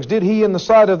things did He in the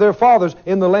sight of their fathers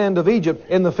in the land of Egypt,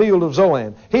 in the field of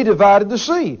Zoan. He divided the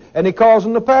sea, and He caused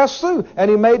them to pass through,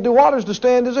 and He made the waters to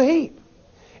stand as a heap.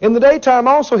 In the daytime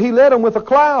also He led them with a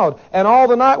cloud, and all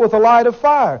the night with a light of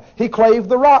fire. He clave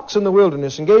the rocks in the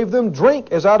wilderness, and gave them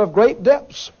drink as out of great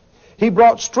depths. He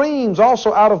brought streams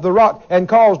also out of the rock, and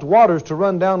caused waters to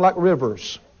run down like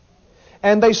rivers.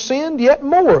 And they sinned yet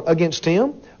more against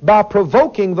Him, by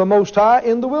provoking the Most High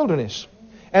in the wilderness.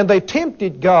 And they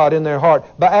tempted God in their heart,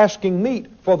 by asking meat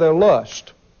for their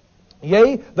lust.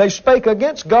 Yea, they spake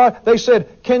against God. They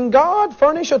said, Can God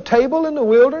furnish a table in the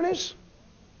wilderness?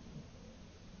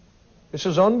 This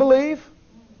is unbelief.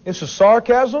 This is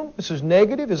sarcasm. This is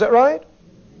negative. Is that right?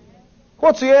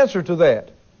 What's the answer to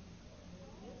that?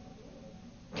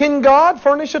 Can God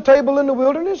furnish a table in the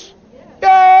wilderness?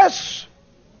 Yes!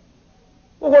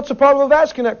 Well, what's the problem of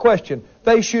asking that question?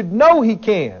 They should know He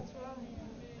can.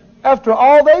 After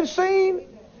all they've seen,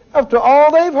 after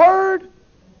all they've heard,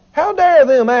 how dare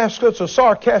them ask such a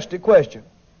sarcastic question?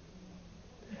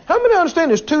 How many understand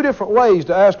there's two different ways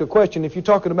to ask a question if you're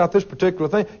talking about this particular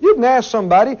thing? You can ask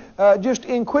somebody just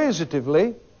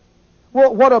inquisitively,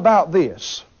 well, what about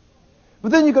this?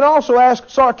 But then you can also ask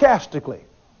sarcastically,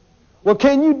 well,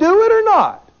 can you do it or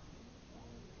not?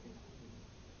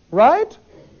 Right?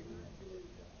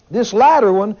 This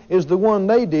latter one is the one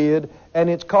they did, and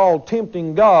it's called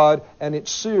tempting God, and it's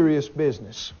serious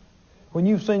business. When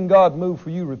you've seen God move for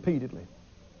you repeatedly,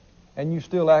 and you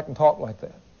still act and talk like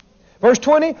that. Verse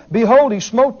 20, Behold, He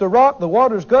smote the rock, the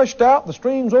waters gushed out, the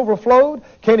streams overflowed.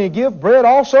 Can He give bread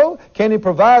also? Can He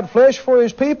provide flesh for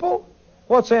His people?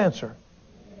 What's the answer?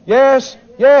 Yes,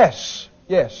 yes,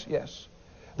 yes, yes.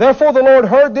 Therefore the Lord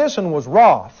heard this and was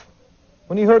wroth.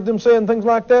 When He heard them saying things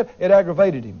like that, it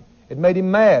aggravated Him. It made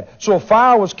Him mad. So a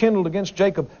fire was kindled against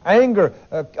Jacob. Anger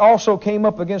also came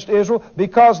up against Israel,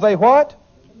 because they what?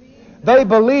 They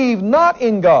believed not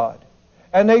in God,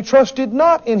 and they trusted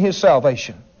not in His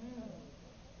salvation.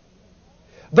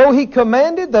 Though He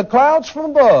commanded the clouds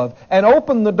from above, and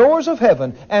opened the doors of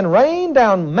heaven, and rained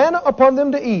down manna upon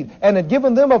them to eat, and had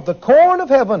given them of the corn of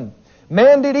heaven,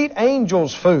 man did eat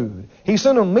angels' food. He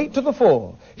sent them meat to the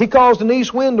full. He caused an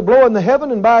east wind to blow in the heaven,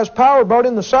 and by His power brought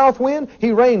in the south wind.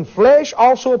 He rained flesh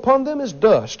also upon them as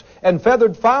dust, and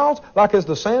feathered fowls like as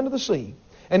the sand of the sea.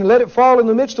 And He let it fall in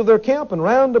the midst of their camp, and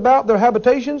round about their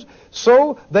habitations.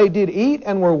 So they did eat,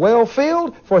 and were well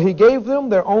filled, for He gave them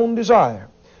their own desire.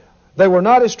 They were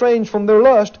not estranged from their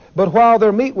lust, but while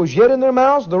their meat was yet in their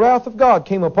mouths, the wrath of God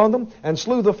came upon them, and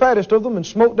slew the fattest of them, and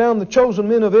smote down the chosen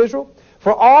men of Israel.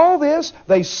 For all this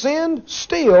they sinned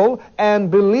still, and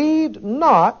believed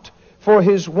not for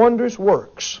His wondrous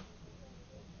works.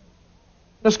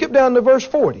 Now skip down to verse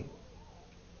 40.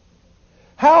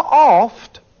 How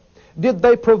oft did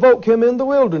they provoke Him in the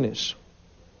wilderness,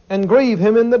 and grieve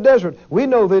Him in the desert? We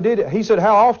know they did it. He said,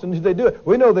 how often did they do it?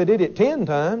 We know they did it 10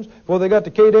 times before they got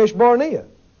to Kadesh Barnea.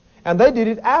 And they did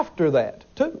it after that,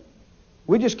 too.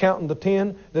 We just counting the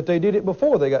 10 that they did it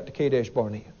before they got to Kadesh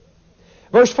Barnea.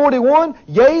 Verse 41,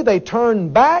 Yea, they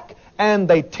turned back, and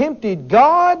they tempted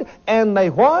God, and they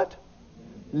what?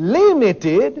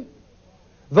 Limited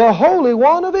the Holy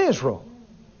One of Israel.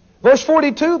 Verse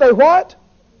 42, they what?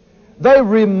 They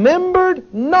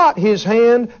remembered not His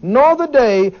hand, nor the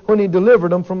day when He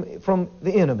delivered them from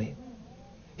the enemy.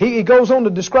 He goes on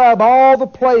to describe all the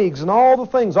plagues and all the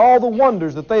things, all the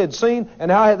wonders that they had seen,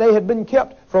 and how they had been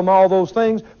kept from all those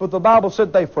things. But the Bible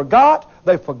said they forgot,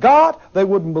 they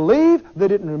wouldn't believe, they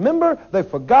didn't remember, they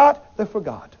forgot.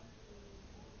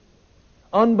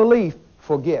 Unbelief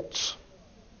forgets.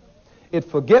 It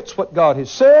forgets what God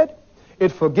has said.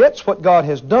 It forgets what God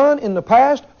has done in the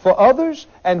past for others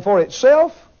and for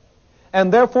itself.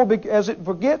 And therefore, as it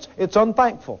forgets, it's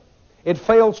unthankful. It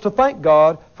fails to thank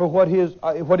God for what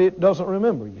it doesn't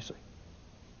remember, you see.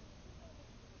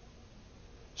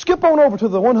 Skip on over to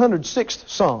the 106th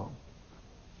Psalm.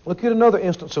 Look at another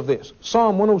instance of this.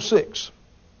 Psalm 106.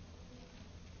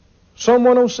 Psalm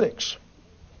 106.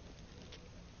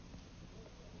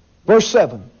 Verse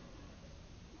 7.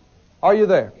 Are you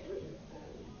there?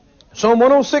 Psalm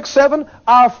 106:7.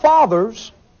 Our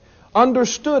fathers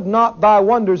understood not Thy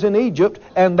wonders in Egypt,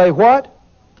 and they what?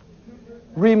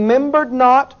 Remembered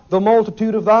not the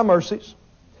multitude of Thy mercies,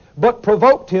 but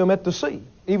provoked Him at the sea,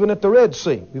 even at the Red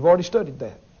Sea. We've already studied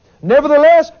that.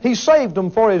 Nevertheless, He saved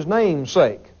them for His name's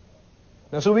sake.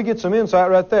 Now, so we get some insight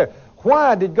right there.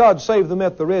 Why did God save them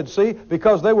at the Red Sea?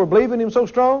 Because they were believing Him so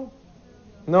strong?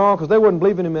 No, because they weren't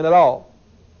believing Him at all.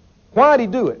 Why did He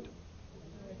do it?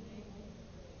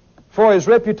 For His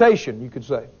reputation, you could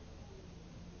say.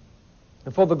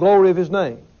 And for the glory of His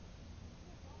name.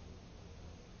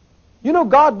 You know,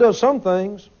 God does some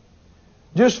things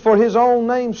just for His own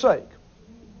name's sake.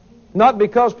 Not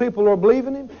because people are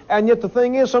believing Him. And yet the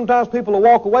thing is, sometimes people will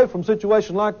walk away from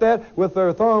situations like that with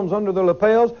their thumbs under their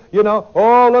lapels. You know,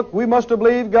 oh, look, we must have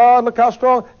believed God. Look how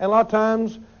strong. And a lot of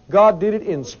times, God did it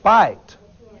in spite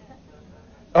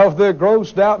of their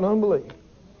gross doubt and unbelief.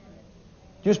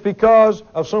 Just because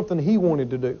of something He wanted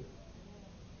to do.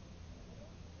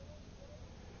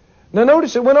 Now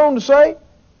notice it went on to say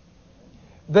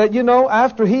that, you know,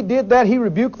 after He did that, He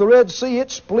rebuked the Red Sea,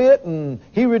 it split, and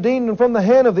He redeemed them from the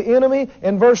hand of the enemy.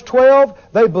 In verse 12,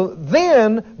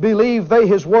 then believed they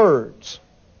His words.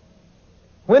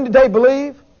 When did they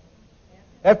believe?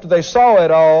 After they saw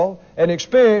it all and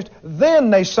experienced,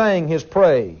 then they sang His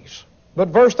praise. But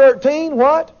verse 13,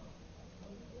 what?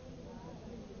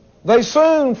 They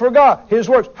soon forgot His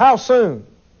works. How soon?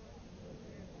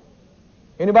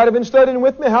 Anybody been studying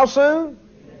with me? How soon?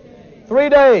 3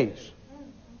 days.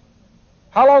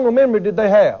 How long a memory did they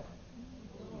have?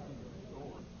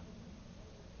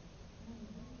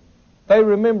 They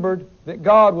remembered that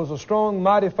God was a strong,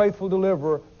 mighty, faithful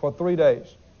deliverer for 3 days.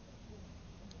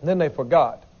 And then they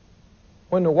forgot.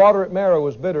 When the water at Marah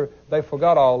was bitter, they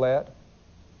forgot all that.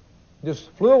 Just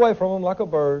flew away from them like a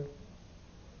bird.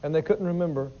 And they couldn't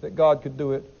remember that God could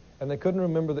do it. And they couldn't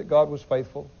remember that God was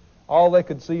faithful. All they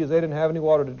could see is they didn't have any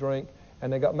water to drink.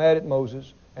 And they got mad at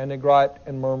Moses. And they griped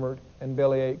and murmured and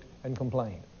bellyached and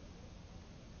complained.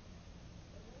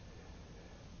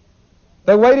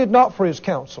 They waited not for His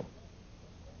counsel.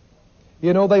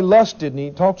 You know, they lusted, and He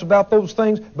talks about those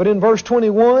things. But in verse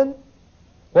 21,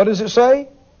 what does it say?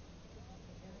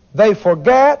 They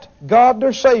forgot God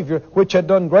their Savior, which had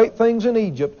done great things in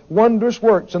Egypt, wondrous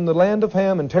works in the land of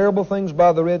Ham, and terrible things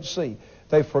by the Red Sea.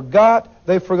 They forgot.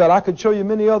 I could show you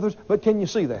many others, but can you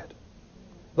see that?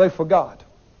 They forgot.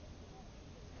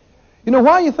 You know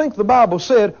why you think the Bible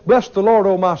said, bless the Lord,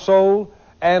 O my soul,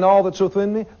 and all that's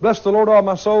within me? Bless the Lord, O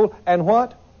my soul, and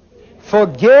what?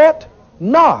 Forget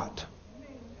not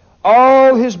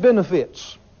all His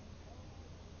benefits.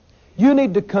 You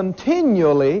need to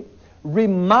continually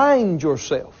remind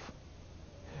yourself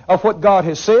of what God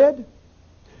has said,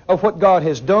 of what God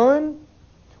has done,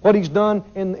 what He's done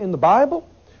in the Bible,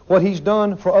 what He's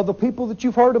done for other people that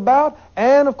you've heard about,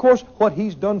 and of course what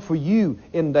He's done for you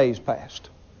in days past.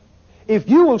 If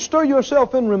you will stir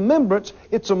yourself in remembrance,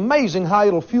 it's amazing how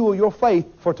it'll fuel your faith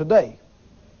for today.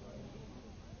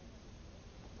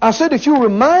 I said if you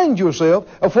remind yourself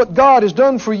of what God has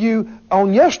done for you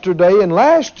on yesterday and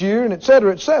last year and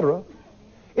etc.,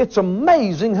 it's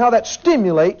amazing how that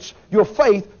stimulates your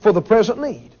faith for the present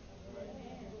need.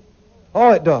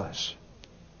 Oh, it does.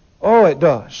 Oh, it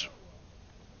does.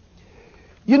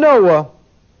 You know,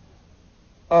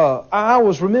 I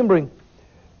was remembering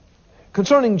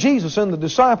concerning Jesus and the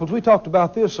disciples. We talked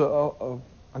about this, I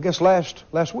guess,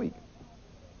 last week.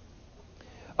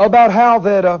 About how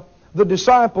that the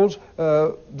disciples,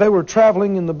 they were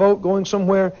traveling in the boat going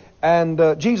somewhere,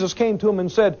 and Jesus came to them and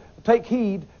said, take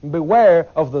heed and beware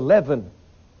of the leaven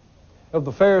of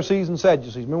the Pharisees and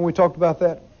Sadducees. Remember we talked about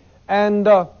that? And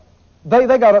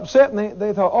they got upset, and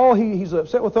they thought, oh, he's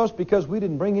upset with us because we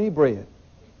didn't bring any bread.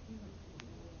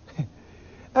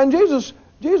 And Jesus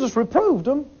reproved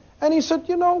them, and He said,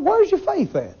 you know, where's your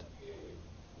faith at?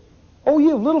 Oh,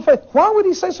 you have little faith. Why would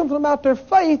He say something about their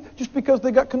faith just because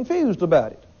they got confused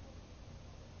about it?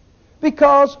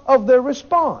 Because of their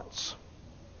response.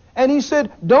 And He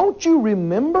said, don't you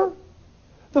remember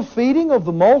the feeding of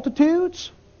the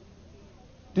multitudes?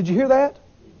 Did you hear that?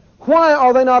 Why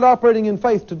are they not operating in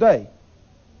faith today?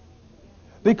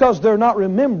 Because they're not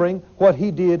remembering what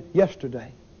He did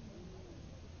yesterday.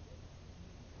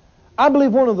 I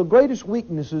believe one of the greatest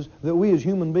weaknesses that we as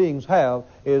human beings have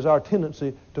is our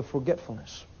tendency to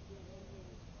forgetfulness.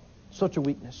 Such a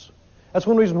weakness. That's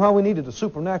one reason why we needed a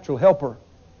supernatural helper.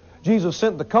 Jesus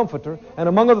sent the Comforter, and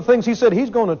among other things He said He's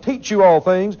going to teach you all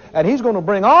things, and He's going to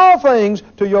bring all things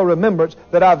to your remembrance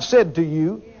that I've said to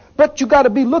you. But you got to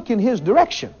be looking His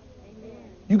direction.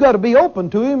 You got to be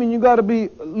open to Him, and you got to be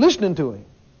listening to Him.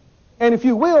 And if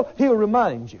you will, He'll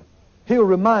remind you. He'll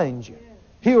remind you.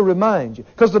 He'll remind you.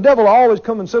 Because the devil will always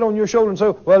come and sit on your shoulder and say,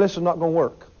 well, this is not going to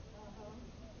work.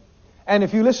 And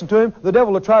if you listen to him, the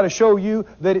devil will try to show you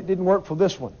that it didn't work for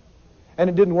this one.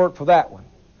 And it didn't work for that one.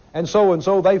 And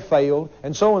so they failed.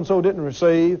 And so didn't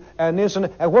receive. And this and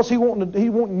that. And what's he wanting?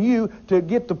 He wanting you to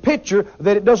get the picture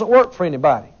that it doesn't work for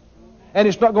anybody. And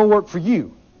it's not going to work for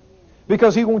you.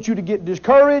 Because he wants you to get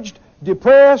discouraged,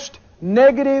 depressed,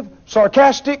 negative,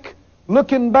 sarcastic,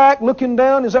 looking back, looking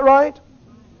down. Is that right?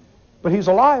 But he's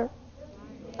a liar.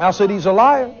 I said he's a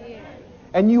liar.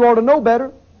 And you ought to know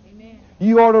better.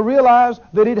 You ought to realize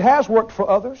that it has worked for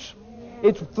others.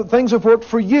 Things have worked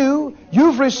for you.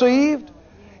 You've received.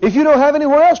 If you don't have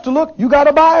anywhere else to look, you got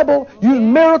a Bible. Use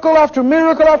miracle after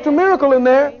miracle after miracle in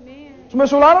there. Somebody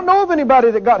said, well, I don't know of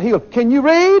anybody that got healed. Can you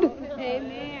read?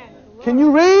 Amen. Can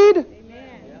you read?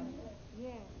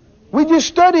 Amen. We just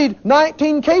studied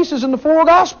 19 cases in the 4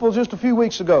 Gospels just a few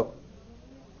weeks ago.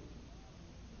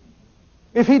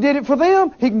 If He did it for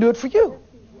them, He can do it for you.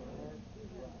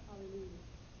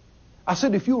 I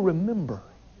said, if you'll remember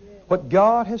what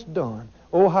God has done,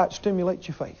 oh, how it stimulates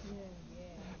your faith.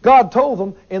 God told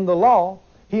them in the law,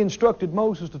 He instructed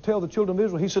Moses to tell the children of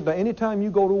Israel, He said, now anytime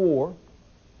you go to war,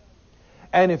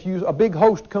 and if a big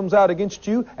host comes out against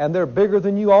you, and they're bigger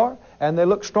than you are, and they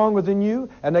look stronger than you,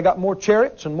 and they got more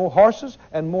chariots and more horses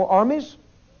and more armies,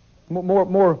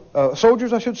 more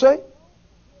soldiers, I should say,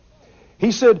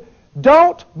 He said,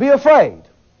 don't be afraid.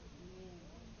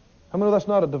 How many know that's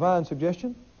not a divine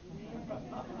suggestion?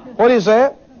 What is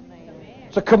that?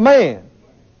 It's a command.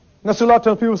 Now, so a lot of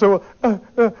times people say,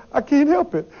 well, I can't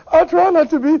help it. I try not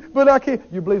to be, but I can't.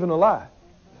 You believe in a lie.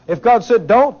 If God said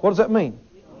don't, what does that mean?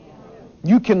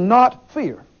 You cannot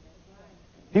fear.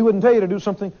 He wouldn't tell you to do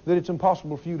something that it's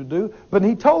impossible for you to do, but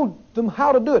He told them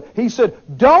how to do it. He said,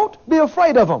 don't be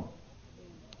afraid of them.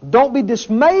 Don't be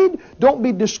dismayed. Don't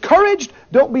be discouraged.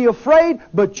 Don't be afraid,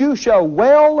 but you shall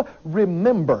well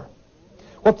remember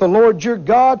what the Lord your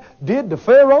God did to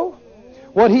Pharaoh,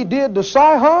 what He did to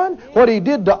Sihon, what He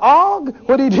did to Og,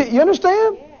 what He did. You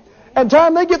understand? And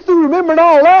time they get through remembering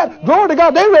all that, glory to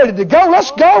God, they're ready to go.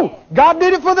 Let's go. God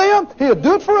did it for them. He'll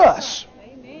do it for us.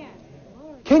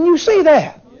 Can you see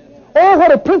that? Oh,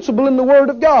 what a principle in the Word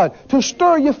of God to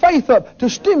stir your faith up, to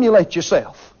stimulate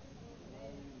yourself.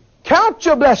 Count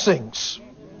your blessings.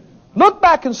 Look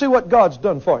back and see what God's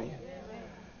done for you.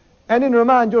 And then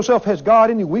remind yourself, has God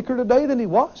any weaker today than He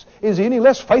was? Is He any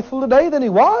less faithful today than He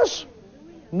was?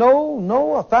 No,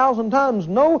 1,000 times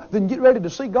no. Then get ready to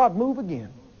see God move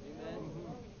again.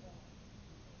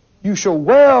 You shall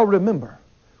well remember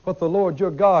what the Lord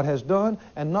your God has done,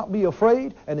 and not be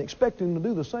afraid, and expect Him to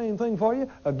do the same thing for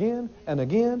you again and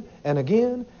again and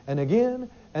again and again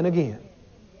and again.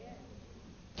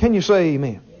 Can you say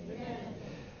amen?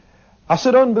 I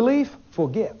said unbelief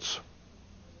forgets.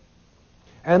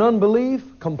 And unbelief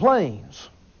complains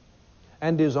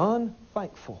and is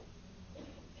unthankful.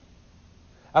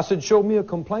 I said, show me a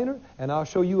complainer and I'll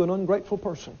show you an ungrateful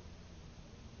person.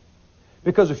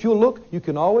 Because if you look, you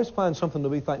can always find something to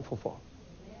be thankful for.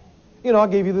 You know, I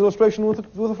gave you the illustration with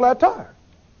a flat tire.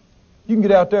 You can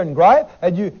get out there and gripe,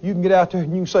 and you can get out there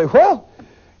and you can say, well,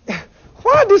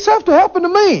 why did this have to happen to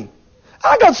me?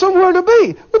 I got somewhere to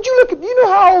be. But you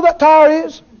know how old that tire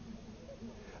is?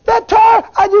 That tire,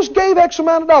 I just gave X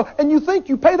amount of dollars. And you think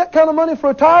you pay that kind of money for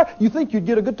a tire, you think you'd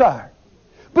get a good tire.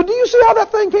 But do you see how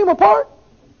that thing came apart?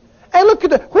 And look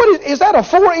at that. What is that a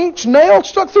 4-inch nail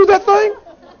stuck through that thing?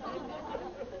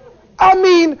 I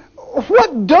mean,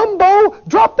 what Dumbo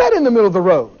dropped that in the middle of the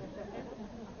road?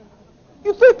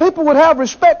 You think people would have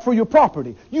respect for your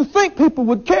property. You think people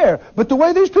would care. But the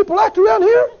way these people act around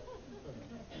here?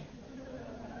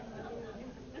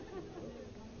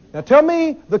 Now tell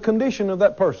me the condition of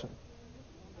that person.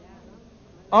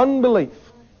 Unbelief.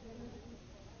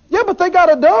 Yeah, but they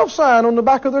got a dove sign on the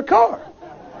back of their car.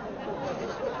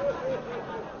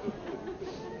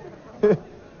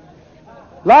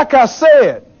 Like I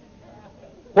said,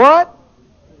 what?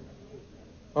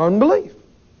 Unbelief.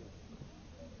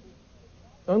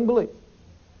 Unbelief.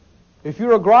 If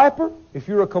you're a griper, if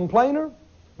you're a complainer,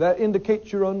 that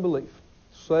indicates your unbelief.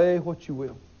 Say what you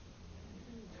will.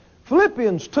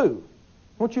 Philippians 2.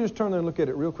 I want you to just turn there and look at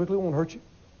it real quickly. It won't hurt you.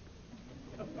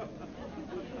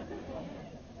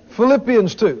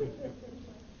 Philippians 2.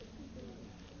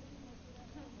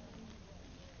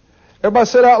 Everybody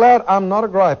said out loud, I'm not a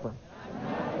griper.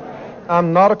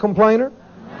 I'm not a complainer.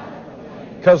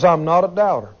 Because I'm not a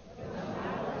doubter.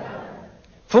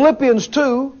 Philippians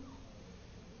 2,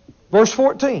 verse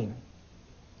 14.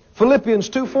 Philippians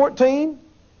 2:14.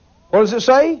 What does it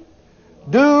say?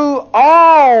 Do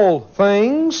all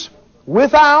things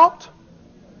without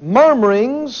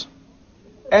murmurings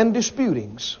and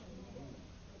disputings.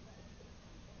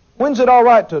 When's it all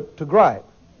right to gripe,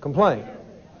 complain?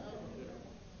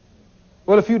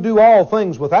 Well, if you do all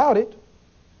things without it,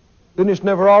 then it's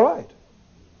never all right.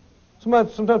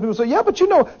 Sometimes people say, yeah, but you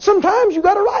know, sometimes you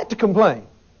got a right to complain.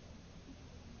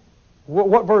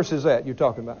 What verse is that you're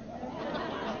talking about?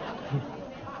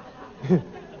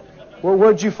 Well,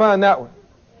 where'd you find that one?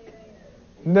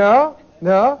 No.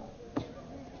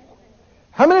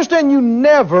 How many understand you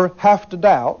never have to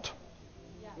doubt?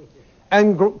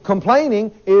 And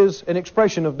complaining is an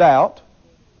expression of doubt.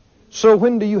 So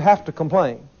when do you have to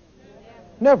complain?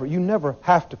 Never. You never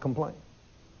have to complain.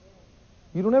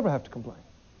 You don't ever have to complain.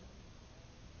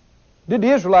 Did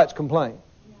the Israelites complain?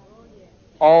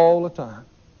 All the time.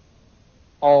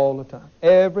 All the time.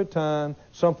 Every time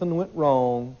something went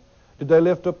wrong, did they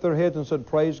lift up their heads and said,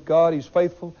 praise God, He's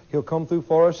faithful, He'll come through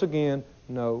for us again?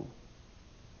 No.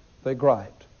 They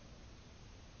griped.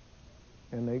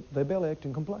 And they belly-ached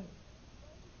and complained.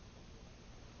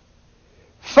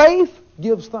 Faith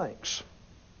gives thanks.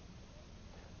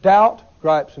 Doubt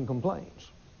gripes and complains.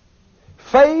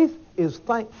 Faith is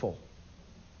thankful.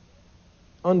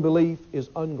 Unbelief is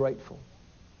ungrateful,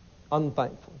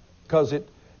 unthankful, because it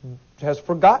has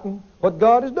forgotten what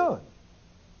God has done.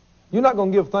 You're not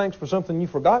going to give thanks for something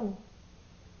you've forgotten.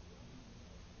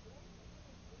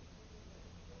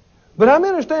 But I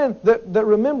understand that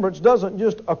remembrance doesn't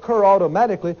just occur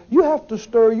automatically. You have to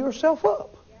stir yourself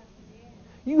up.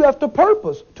 You have to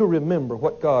purpose to remember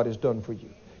what God has done for you.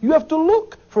 You have to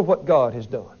look for what God has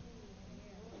done.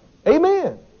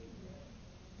 Amen.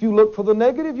 If you look for the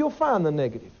negative, you'll find the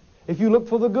negative. If you look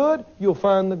for the good, you'll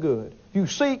find the good. If you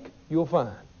seek, you'll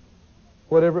find.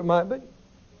 Whatever it might be.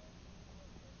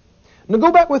 Now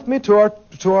go back with me to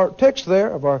our text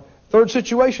there of our third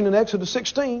situation in Exodus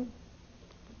 16.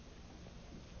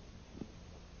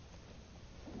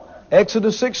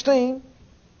 Exodus 16.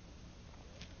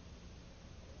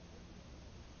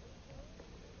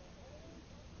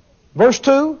 Verse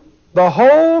 2, the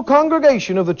whole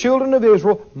congregation of the children of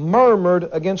Israel murmured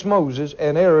against Moses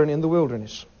and Aaron in the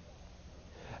wilderness.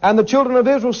 And the children of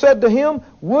Israel said to him,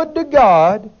 would to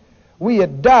God we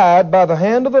had died by the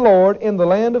hand of the Lord in the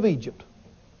land of Egypt,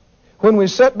 when we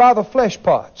sat by the flesh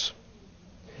pots,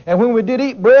 and when we did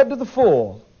eat bread to the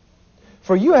full.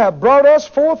 For you have brought us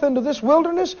forth into this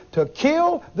wilderness to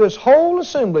kill this whole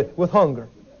assembly with hunger.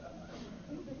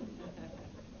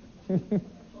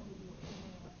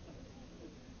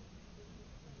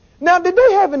 Now, did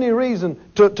they have any reason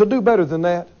to do better than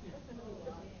that?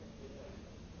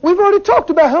 We've already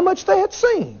talked about how much they had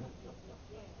seen.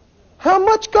 How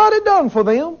much God had done for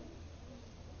them.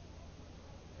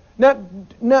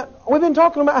 Now, we've been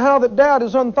talking about how that doubt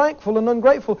is unthankful and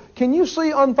ungrateful. Can you see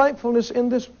unthankfulness in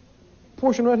this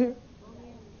portion right here?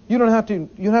 You don't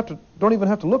even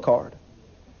have to look hard.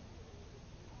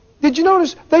 Did you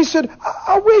notice they said,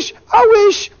 I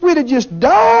wish we'd have just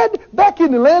died back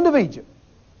in the land of Egypt.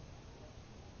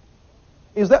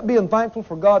 Is that being thankful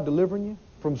for God delivering you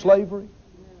from slavery?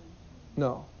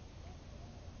 No.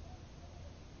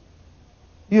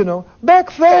 You know,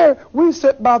 back there we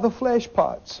sat by the flesh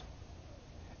pots.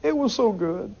 It was so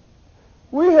good.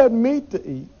 We had meat to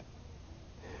eat.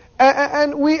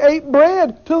 And we ate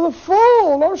bread to the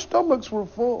full. Our stomachs were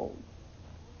full.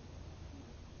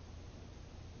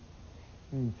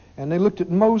 And they looked at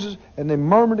Moses and they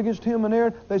murmured against him and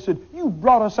Aaron. They said, you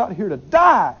brought us out here to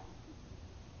die.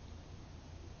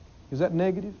 Is that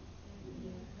negative?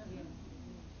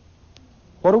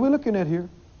 What are we looking at here?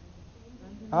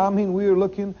 I mean, we are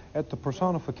looking at the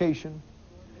personification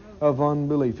of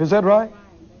unbelief. Is that right?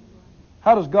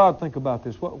 How does God think about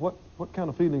this? What kind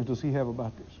of feelings does He have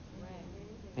about this?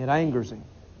 It angers Him.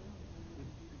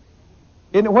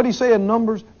 Isn't it what He said in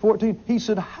Numbers 14? He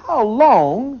said, how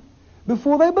long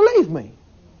before they believe me?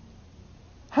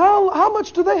 How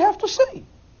much do they have to see?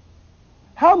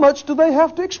 How much do they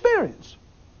have to experience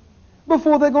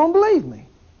before they're going to believe me?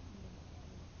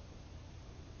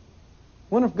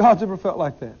 Wonder if God's ever felt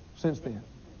like that since then.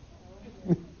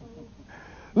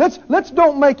 Let's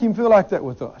don't make Him feel like that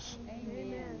with us.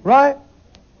 Amen. Right?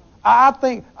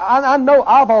 I know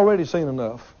I've already seen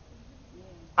enough.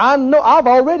 I know I've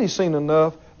already seen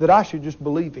enough that I should just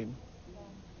believe Him.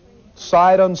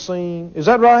 Sight unseen. Is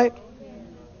that right?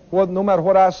 Well, no matter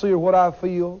what I see or what I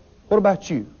feel. What about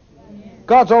you?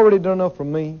 God's already done enough for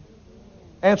me.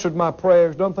 Answered my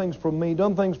prayers, done things for me,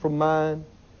 done things for mine,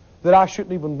 that I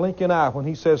shouldn't even blink an eye when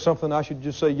He says something. I should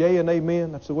just say yea and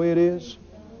amen. That's the way it is.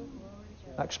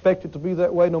 I expect it to be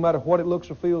that way no matter what it looks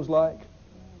or feels like.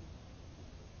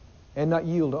 And not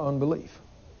yield to unbelief.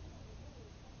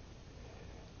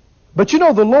 But you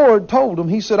know, the Lord told them,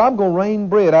 He said, I'm going to rain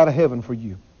bread out of heaven for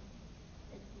you.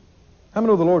 How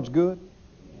many know the Lord's good?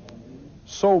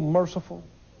 So merciful.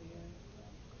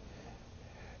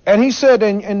 And He said,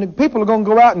 and the people are going to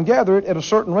go out and gather it at a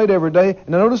certain rate every day. And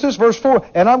now notice this, verse 4,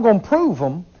 and I'm going to prove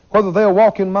them whether they'll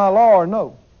walk in my law or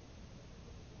no.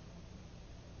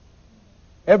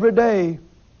 Every day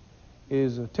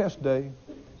is a test day.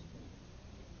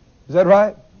 Is that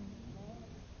right?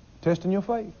 Testing your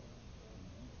faith.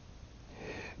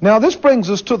 Now this brings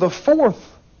us to the fourth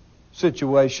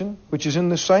situation, which is in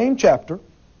the same chapter,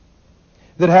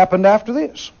 that happened after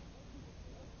this.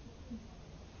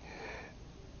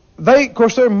 Of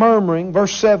course, they're murmuring.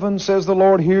 Verse 7 says, the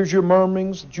Lord hears your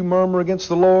murmurings, that you murmur against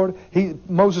the Lord.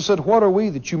 Moses said, what are we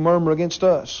that you murmur against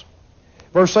us?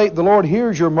 Verse 8, the Lord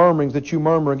hears your murmurings that you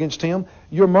murmur against Him.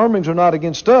 Your murmurings are not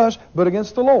against us, but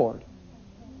against the Lord.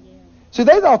 Yeah. See,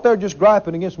 they thought they were just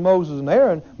griping against Moses and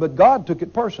Aaron, but God took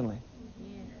it personally.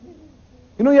 Yeah.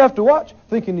 You know, you have to watch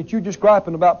thinking that you're just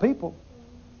griping about people.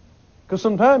 Because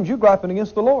sometimes you're griping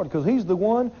against the Lord, because He's the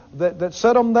one that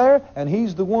set them there, and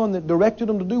He's the one that directed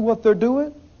them to do what they're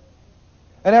doing.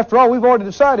 And after all, we've already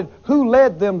decided who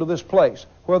led them to this place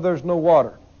where there's no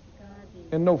water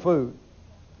and no food.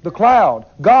 The cloud.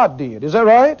 God did. Is that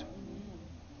right?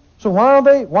 So why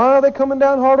are they coming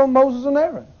down hard on Moses and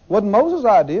Aaron? Wasn't Moses'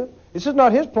 idea. This is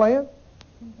not his plan.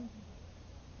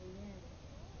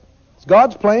 It's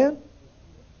God's plan.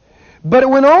 But it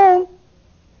went on.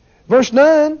 Verse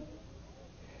 9.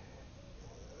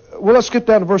 Well, let's skip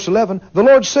down to verse 11. The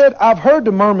Lord said, I've heard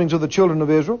the murmurings of the children of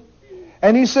Israel.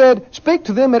 And He said, speak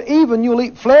to them, at even you'll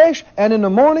eat flesh, and in the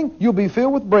morning you'll be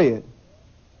filled with bread.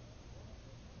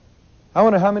 I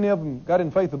wonder how many of them got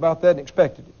in faith about that and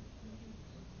expected it.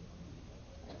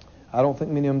 I don't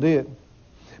think many of them did.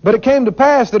 But it came to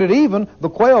pass that at even the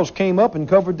quails came up and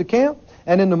covered the camp,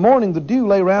 and in the morning the dew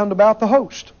lay round about the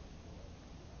host.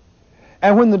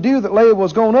 And when the dew that lay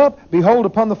was gone up, behold,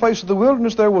 upon the face of the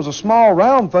wilderness there was a small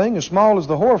round thing, as small as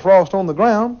the hoarfrost on the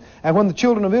ground. And when the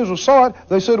children of Israel saw it,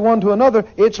 they said one to another,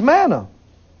 it's manna.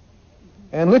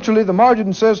 And literally the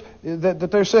margin says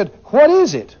that they said, what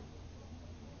is it?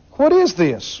 What is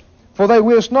this? For they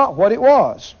wist not what it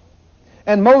was.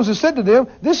 And Moses said to them,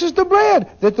 this is the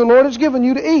bread that the Lord has given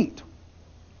you to eat.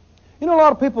 You know, a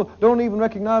lot of people don't even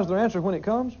recognize their answer when it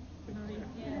comes.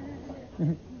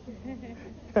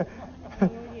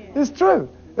 It's true.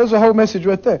 There's a whole message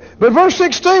right there. But verse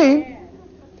 16,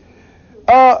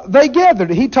 they gathered.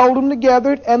 He told them to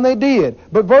gather it, and they did.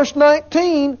 But verse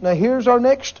 19, now here's our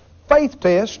next faith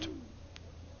test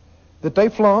that they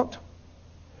flunked.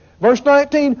 Verse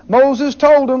 19, Moses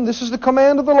told them, this is the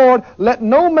command of the Lord, let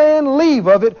no man leave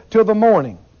of it till the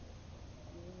morning.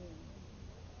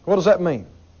 What does that mean?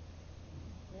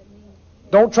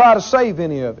 Don't try to save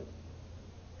any of it.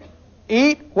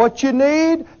 Eat what you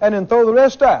need and then throw the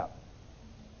rest out.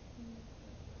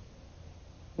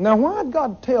 Now, why did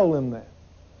God tell them that?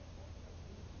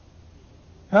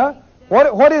 Huh?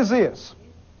 What is this?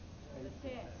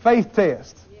 Faith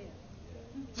test.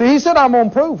 See, He said, I'm going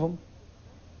to prove them.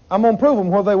 I'm going to prove them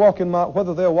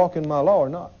whether they'll walk in my law or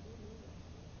not.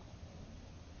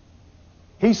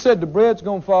 He said the bread's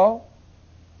going to fall.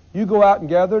 You go out and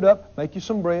gather it up, make you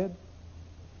some bread.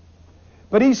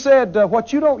 But He said,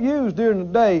 what you don't use during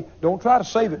the day, don't try to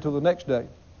save it till the next day.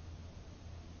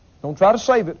 Don't try to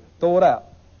save it, throw it out.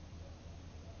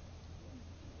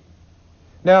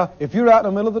 Now, if you're out in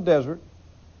the middle of the desert,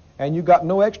 and you've got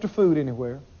no extra food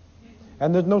anywhere,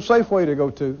 and there's no Safeway to go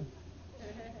to,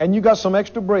 and you got some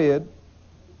extra bread,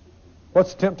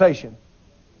 what's the temptation?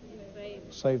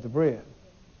 Save the bread.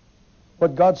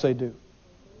 What God say do?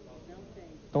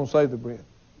 Don't save the bread.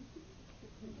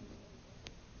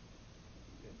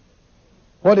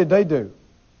 What did they do?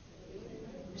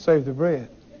 Save the bread.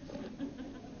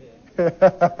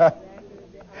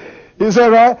 Is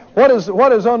that right? What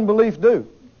does unbelief do?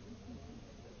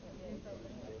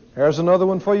 There's another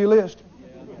one for your list.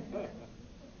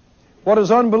 What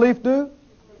does unbelief do?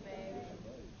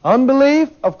 Unbelief,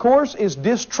 of course, is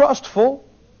distrustful.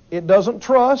 It doesn't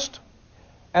trust,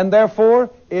 and therefore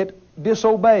it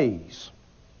disobeys.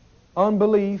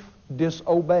 Unbelief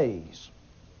disobeys.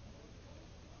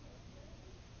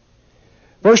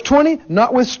 Verse 20,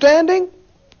 notwithstanding,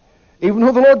 even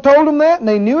though the Lord told them that, and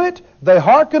they knew it, they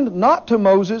hearkened not to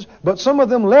Moses, but some of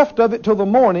them left of it till the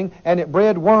morning, and it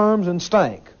bred worms and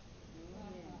stank.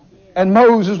 And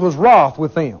Moses was wroth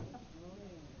with them.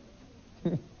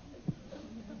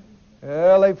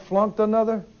 Well, they flunked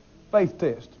another faith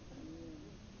test.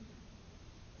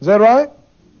 Is that right?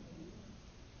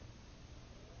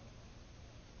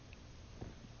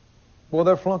 Well,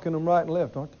 they're flunking them right and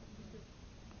left, aren't they?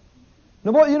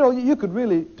 Now, boy, you know, you could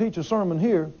really teach a sermon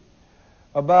here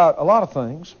about a lot of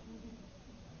things.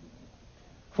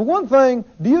 For one thing,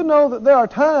 do you know that there are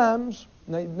times,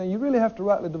 now you really have to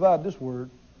rightly divide this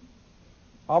word.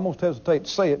 I almost hesitate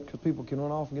to say it because people can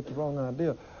run off and get the wrong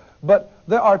idea. But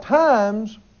there are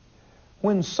times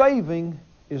when saving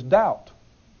is doubt.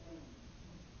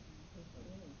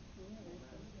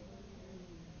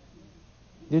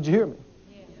 Did you hear me?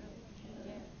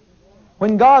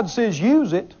 When God says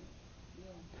use it,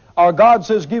 or God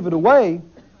says give it away,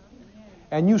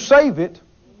 and you save it,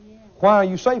 why are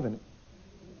you saving it?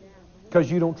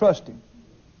 Because you don't trust Him.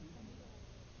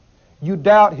 You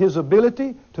doubt His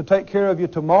ability to take care of you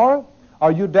tomorrow,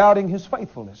 or you doubting His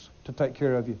faithfulness to take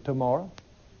care of you tomorrow.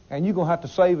 And you're going to have to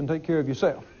save and take care of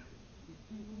yourself.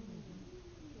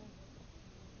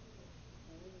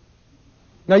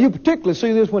 Now, you particularly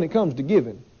see this when it comes to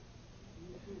giving.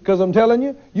 Because I'm telling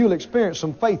you, you'll experience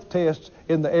some faith tests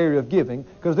in the area of giving.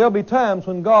 Because there'll be times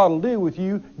when God will deal with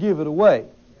you, give it away.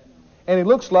 And it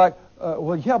looks like,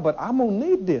 well, yeah, but I'm going to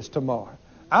need this tomorrow.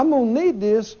 I'm going to need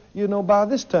this, by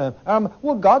this time.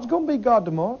 Well, God's going to be God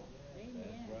tomorrow.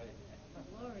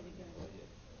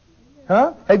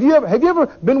 Huh? Have you ever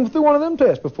been through one of them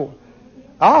tests before?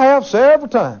 I have several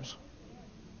times.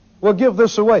 Well, give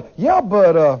this away. Yeah,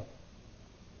 but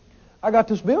I got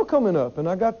this bill coming up, and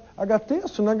I got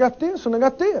this, and I got this, and I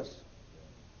got this.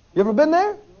 You ever been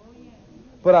there?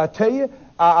 But I tell you,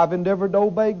 I've endeavored to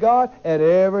obey God, and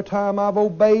every time I've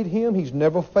obeyed Him, He's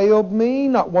never failed me,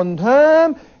 not one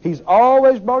time. He's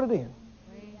always brought it in.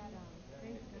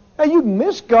 Now, you can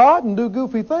miss God and do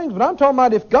goofy things, but I'm talking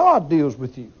about if God deals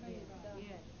with you,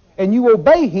 and you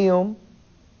obey Him,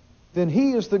 then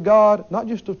He is the God, not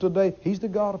just of today, He's the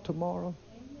God of tomorrow.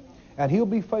 And He'll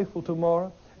be faithful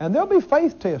tomorrow. And there'll be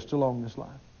faith tests along this line.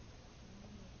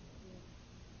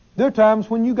 There are times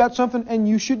when you got something and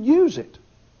you should use it.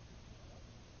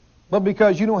 But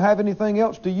because you don't have anything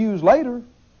else to use later,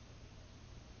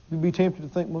 you'd be tempted to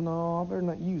think, well, no, I better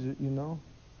not use it,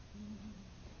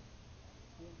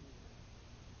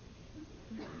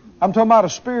 I'm talking about a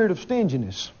spirit of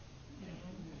stinginess,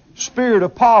 spirit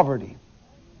of poverty.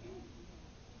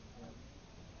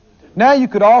 Now you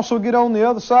could also get on the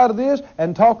other side of this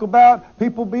and talk about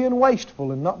people being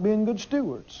wasteful and not being good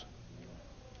stewards.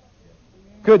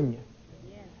 Couldn't you?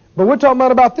 But we're talking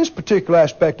about this particular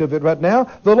aspect of it right now.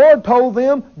 The Lord told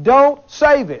them, don't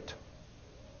save it.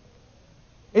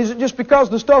 Is it just because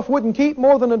the stuff wouldn't keep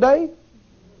more than a day?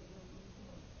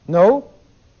 No.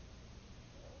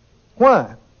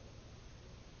 Why?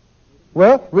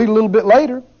 Well, read a little bit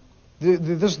later.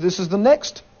 This is the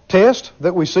next test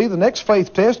that we see, the next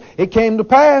faith test. It came to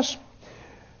pass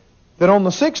that on the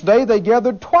 6th day they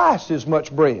gathered twice as much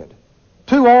bread,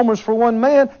 2 omers for one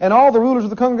man, and all the rulers of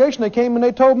the congregation, they came and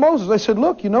they told Moses, they said,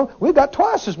 look, we've got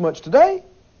twice as much today.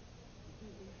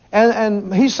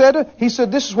 And he said,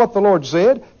 this is what the Lord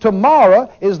said, tomorrow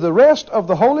is the rest of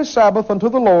the holy Sabbath unto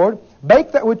the Lord.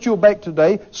 Bake that which you'll bake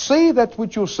today, seethe that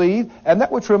which you'll seethe, and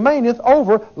that which remaineth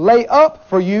over lay up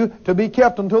for you to be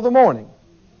kept until the morning.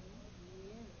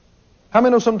 How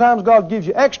many know sometimes God gives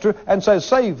you extra and says,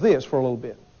 save this for a little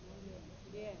bit?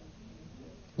 Is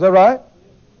that right?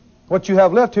 What you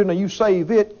have left here, now you save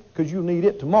it because you need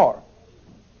it tomorrow.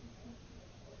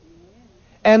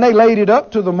 And they laid it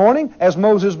up to the morning as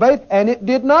Moses bade, and it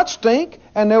did not stink,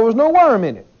 and there was no worm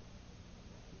in it.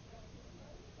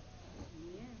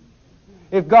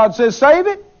 If God says save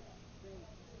it,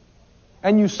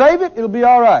 and you save it, it'll be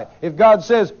all right. If God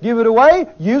says give it away,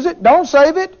 use it, don't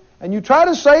save it, and you try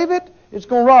to save it, it's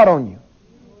going to rot on you.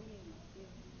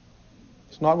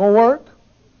 It's not going to work.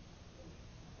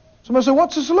 Somebody said,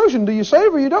 what's the solution? Do you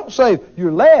save or you don't save?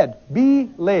 You're led. Be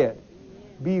led.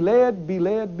 Be led, be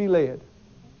led, be led.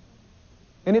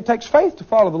 And it takes faith to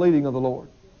follow the leading of the Lord.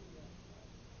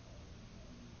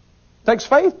 It takes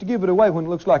faith to give it away when it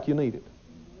looks like you need it.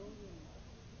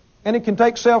 And it can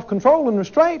take self-control and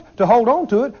restraint to hold on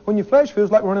to it when your flesh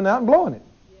feels like running out and blowing it.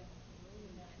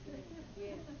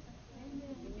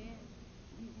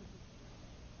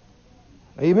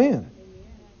 Amen.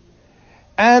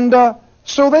 And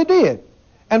so they did.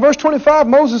 And verse 25,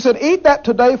 Moses said, eat that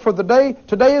today, for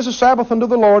today is a Sabbath unto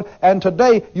the Lord, and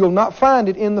today you'll not find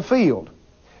it in the field.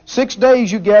 6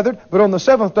 days you gathered, but on the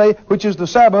 7th day, which is the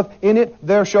Sabbath, in it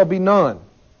there shall be none.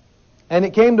 And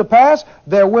it came to pass,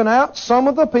 there went out some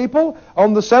of the people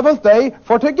on the 7th day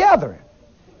for to gather it.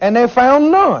 And they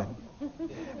found none.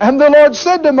 And the Lord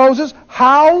said to Moses,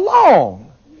 how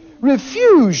long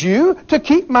refuse you to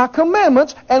keep my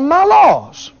commandments and my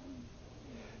laws?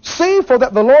 See, for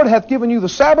that the Lord hath given you the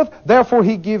Sabbath, therefore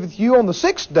He giveth you on the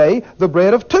 6th day the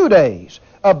bread of 2 days.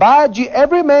 Abide ye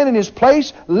every man in his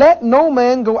place, let no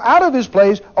man go out of his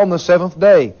place on the 7th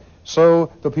day.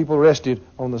 So the people rested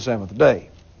on the 7th day.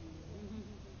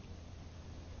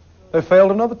 They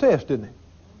failed another test, didn't they?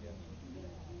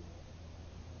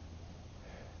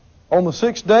 On the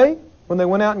 6th day, when they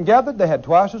went out and gathered, they had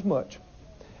twice as much.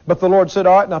 But the Lord said,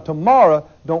 all right, now tomorrow,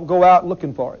 don't go out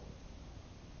looking for it,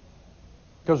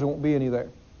 because there won't be any there.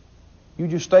 You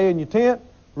just stay in your tent,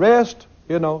 rest,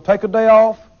 take a day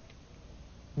off,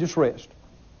 just rest.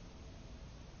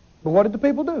 But what did the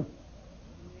people do?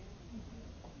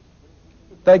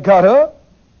 They got up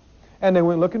and they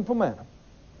went looking for manna.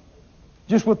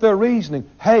 just with their reasoning,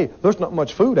 hey, there's not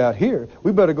much food out here.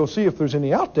 We better go see if there's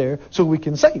any out there so we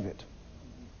can save it.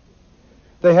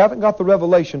 They haven't got the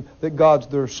revelation that God's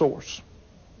their source.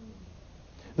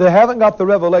 They haven't got the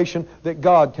revelation that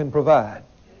God can provide.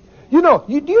 Do you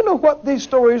know what these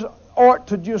stories ought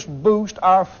to just boost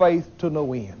our faith to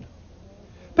no end?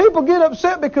 People get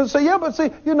upset because say,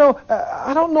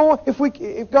 I don't know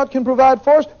if God can provide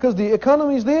for us because the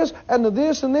economy's this and the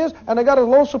this and this and I got a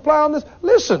low supply on this.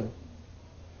 Listen,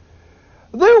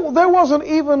 there wasn't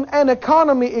even an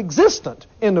economy existent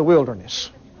in the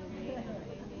wilderness.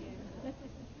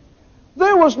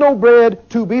 There was no bread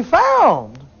to be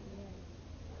found.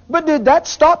 But did that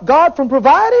stop God from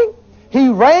providing? He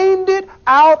rained it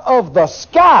out of the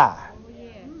sky.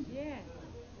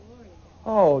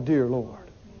 Oh, dear Lord.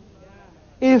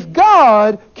 If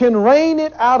God can rain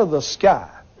it out of the sky,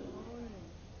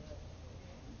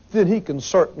 then He can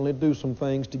certainly do some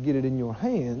things to get it in your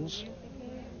hands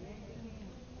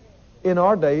in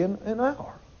our day and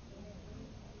hour.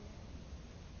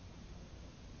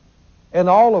 And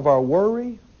all of our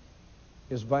worry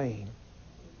is vain.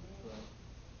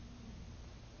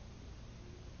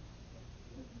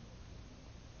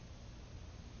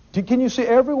 Can you see,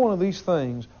 every one of these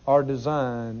things are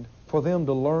designed for them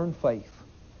to learn faith,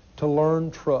 to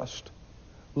learn trust,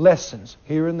 lessons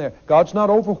here and there. God's not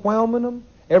overwhelming them,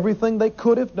 everything they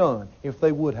could have done if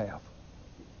they would have.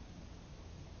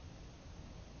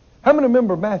 How many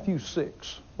remember Matthew 6?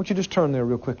 Why don't you just turn there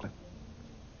real quickly.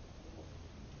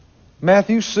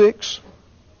 Matthew 6.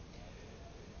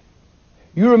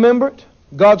 You remember it?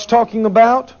 God's talking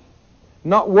about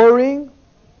not worrying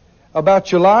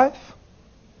about your life.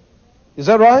 Is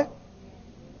that right?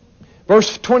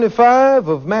 Verse 25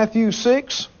 of Matthew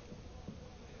 6.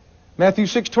 Matthew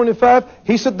 6:25.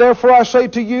 He said, therefore I say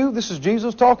to you, this is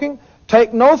Jesus talking,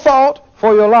 take no thought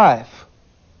for your life.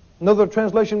 Another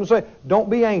translation would say, don't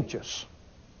be anxious.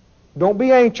 Don't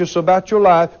be anxious about your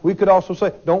life. We could also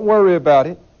say, don't worry about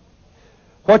it.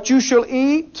 What you shall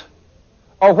eat,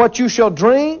 or what you shall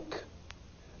drink,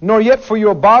 nor yet for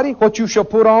your body what you shall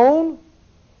put on.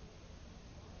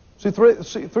 See,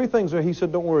 three things there He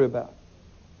said don't worry about.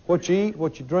 What you eat,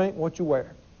 what you drink, what you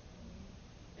wear.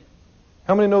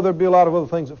 How many know there'd be a lot of other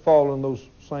things that fall in those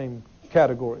same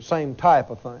categories, same type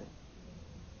of thing?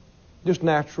 Just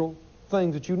natural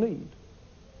things that you need.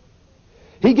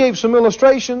 He gave some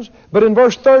illustrations, but in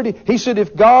verse 30, He said,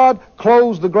 if God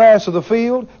clothes the grass of the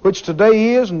field, which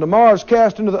today is and tomorrow is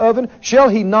cast into the oven, shall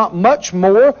He not much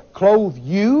more clothe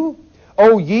you,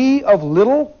 O ye of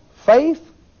little faith?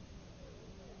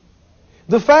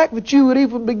 The fact that you would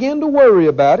even begin to worry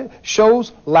about it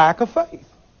shows lack of faith.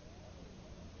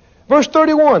 Verse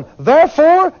 31,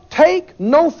 therefore take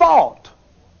no thought,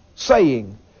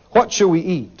 saying, what shall we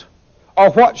eat? Or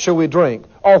what shall we drink?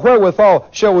 Or wherewithal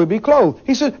shall we be clothed?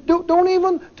 He said, don't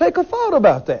even take a thought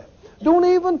about that. Don't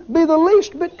even be the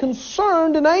least bit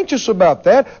concerned and anxious about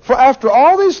that. For after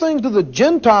all these things do the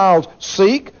Gentiles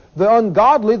seek, the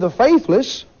ungodly, the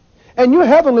faithless, and your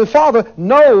heavenly Father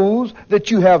knows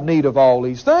that you have need of all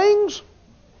these things.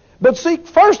 But seek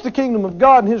first the kingdom of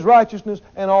God and His righteousness,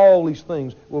 and all these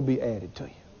things will be added to you.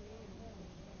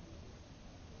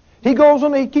 He goes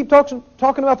on, he keeps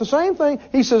talking about the same thing.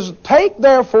 He says, take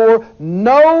therefore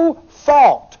no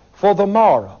thought for the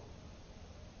morrow.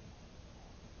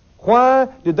 Why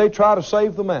did they try to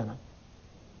save the manna?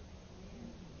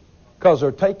 Because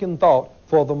they're taking thought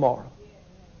for the morrow.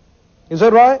 Is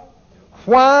that right?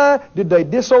 Why did they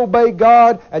disobey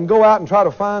God and go out and try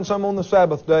to find some on the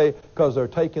Sabbath day? Because they're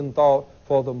taking thought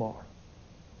for the morrow.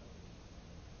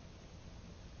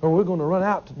 Or we're going to run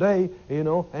out today,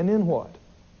 and then what?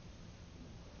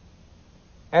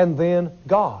 And then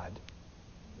God.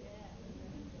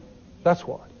 That's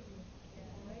what.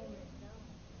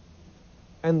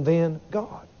 And then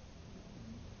God.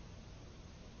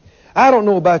 I don't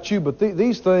know about you, but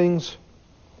these things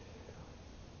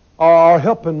are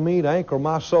helping me to anchor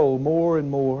my soul more and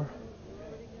more.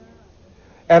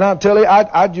 And I tell you,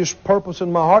 I just purpose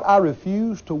in my heart, I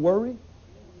refuse to worry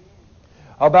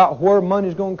about where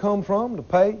money's going to come from to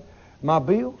pay my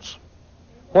bills,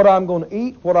 what I'm going to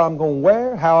eat, what I'm going to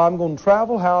wear, how I'm going to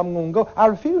travel, how I'm going to go. I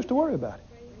refuse to worry about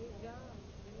it.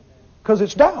 Because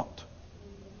it's doubt.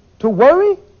 To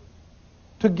worry,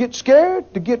 to get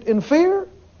scared, to get in fear,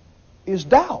 is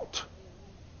doubt.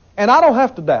 And I don't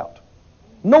have to doubt.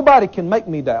 Nobody can make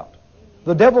me doubt.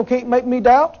 The devil can't make me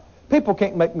doubt. People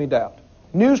can't make me doubt.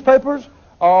 Newspapers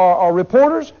or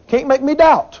reporters can't make me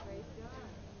doubt.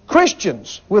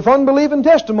 Christians with unbelieving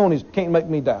testimonies can't make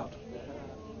me doubt.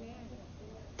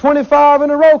 25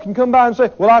 in a row can come by and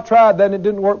say, well, I tried that and it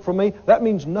didn't work for me. That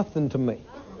means nothing to me.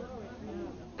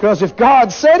 Because if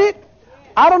God said it,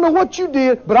 I don't know what you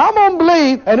did, but I'm going to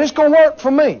believe, and it's going to work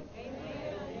for me.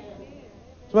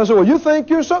 Somebody said, well, you think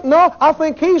you're something? No, I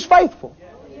think He's faithful.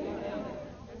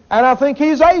 And I think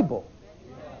He's able.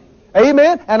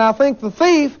 Amen? And I think the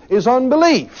thief is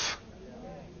unbelief.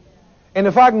 And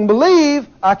if I can believe,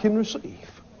 I can receive.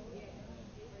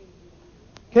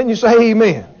 Can you say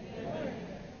amen?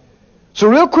 So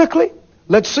real quickly,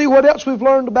 let's see what else we've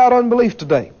learned about unbelief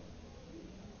today.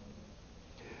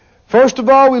 First of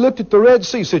all, we looked at the Red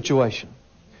Sea situation.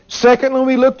 Secondly,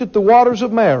 we looked at the waters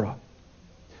of Marah.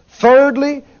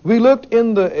 Thirdly, we looked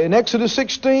in Exodus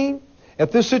 16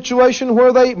 at this situation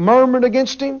where they murmured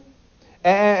against Him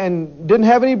and didn't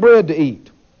have any bread to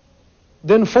eat.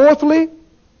 Then fourthly,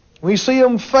 we see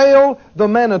them fail the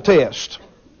manna test.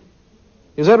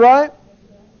 Is that right?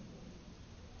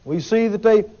 We see that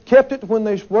they kept it when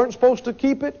they weren't supposed to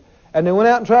keep it, and they went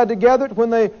out and tried to gather it when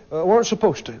they weren't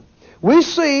supposed to. We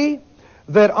see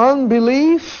that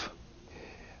unbelief,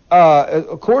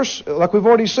 of course, like we've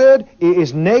already said,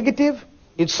 is negative,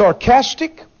 it's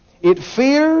sarcastic, it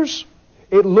fears,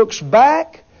 it looks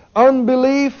back.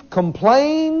 Unbelief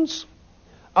complains.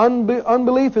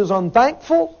 Unbelief is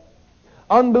unthankful.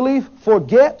 Unbelief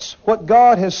forgets what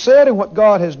God has said and what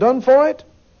God has done for it.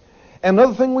 And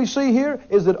another thing we see here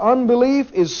is that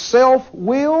unbelief is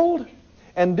self-willed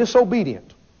and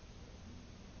disobedient.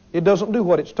 It doesn't do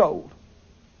what it's told.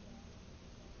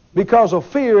 Because of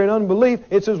fear and unbelief,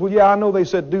 it says, well, yeah, I know they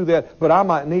said do that, but I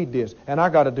might need this, and I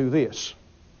got to do this.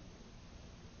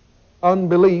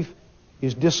 Unbelief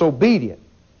is disobedient.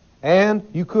 And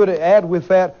you could add with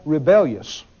that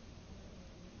rebellious.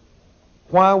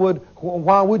 Why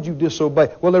would you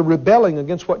disobey? Well, they're rebelling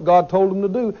against what God told them to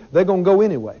do. They're going to go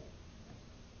anyway.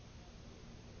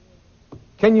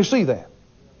 Can you see that?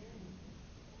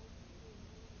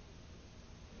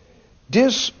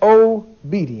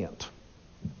 Disobedient.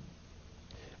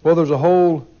 Well, there's a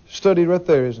whole study right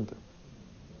there, isn't there?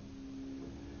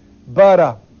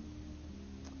 But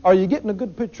are you getting a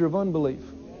good picture of unbelief?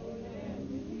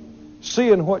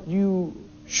 Seeing what you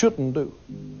shouldn't do,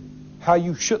 how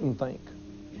you shouldn't think,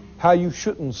 how you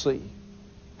shouldn't see,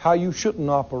 how you shouldn't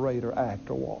operate or act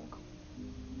or walk.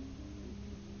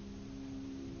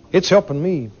 It's helping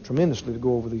me tremendously to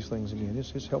go over these things again.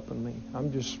 It's helping me.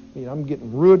 I'm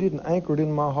getting rooted and anchored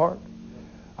in my heart.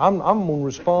 I'm going to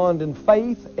respond in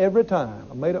faith every time.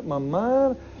 I made up my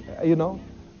mind, I'm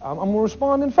going to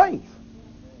respond in faith,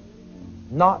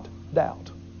 not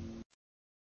doubt.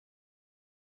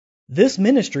 This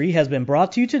ministry has been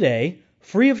brought to you today,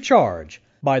 free of charge,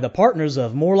 by the partners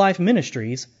of More Life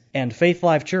Ministries and Faith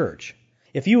Life Church.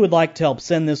 If you would like to help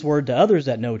send this word to others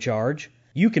at no charge,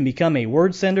 you can become a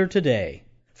word sender today.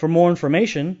 For more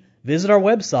information, visit our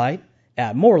website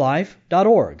at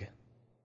morelife.org.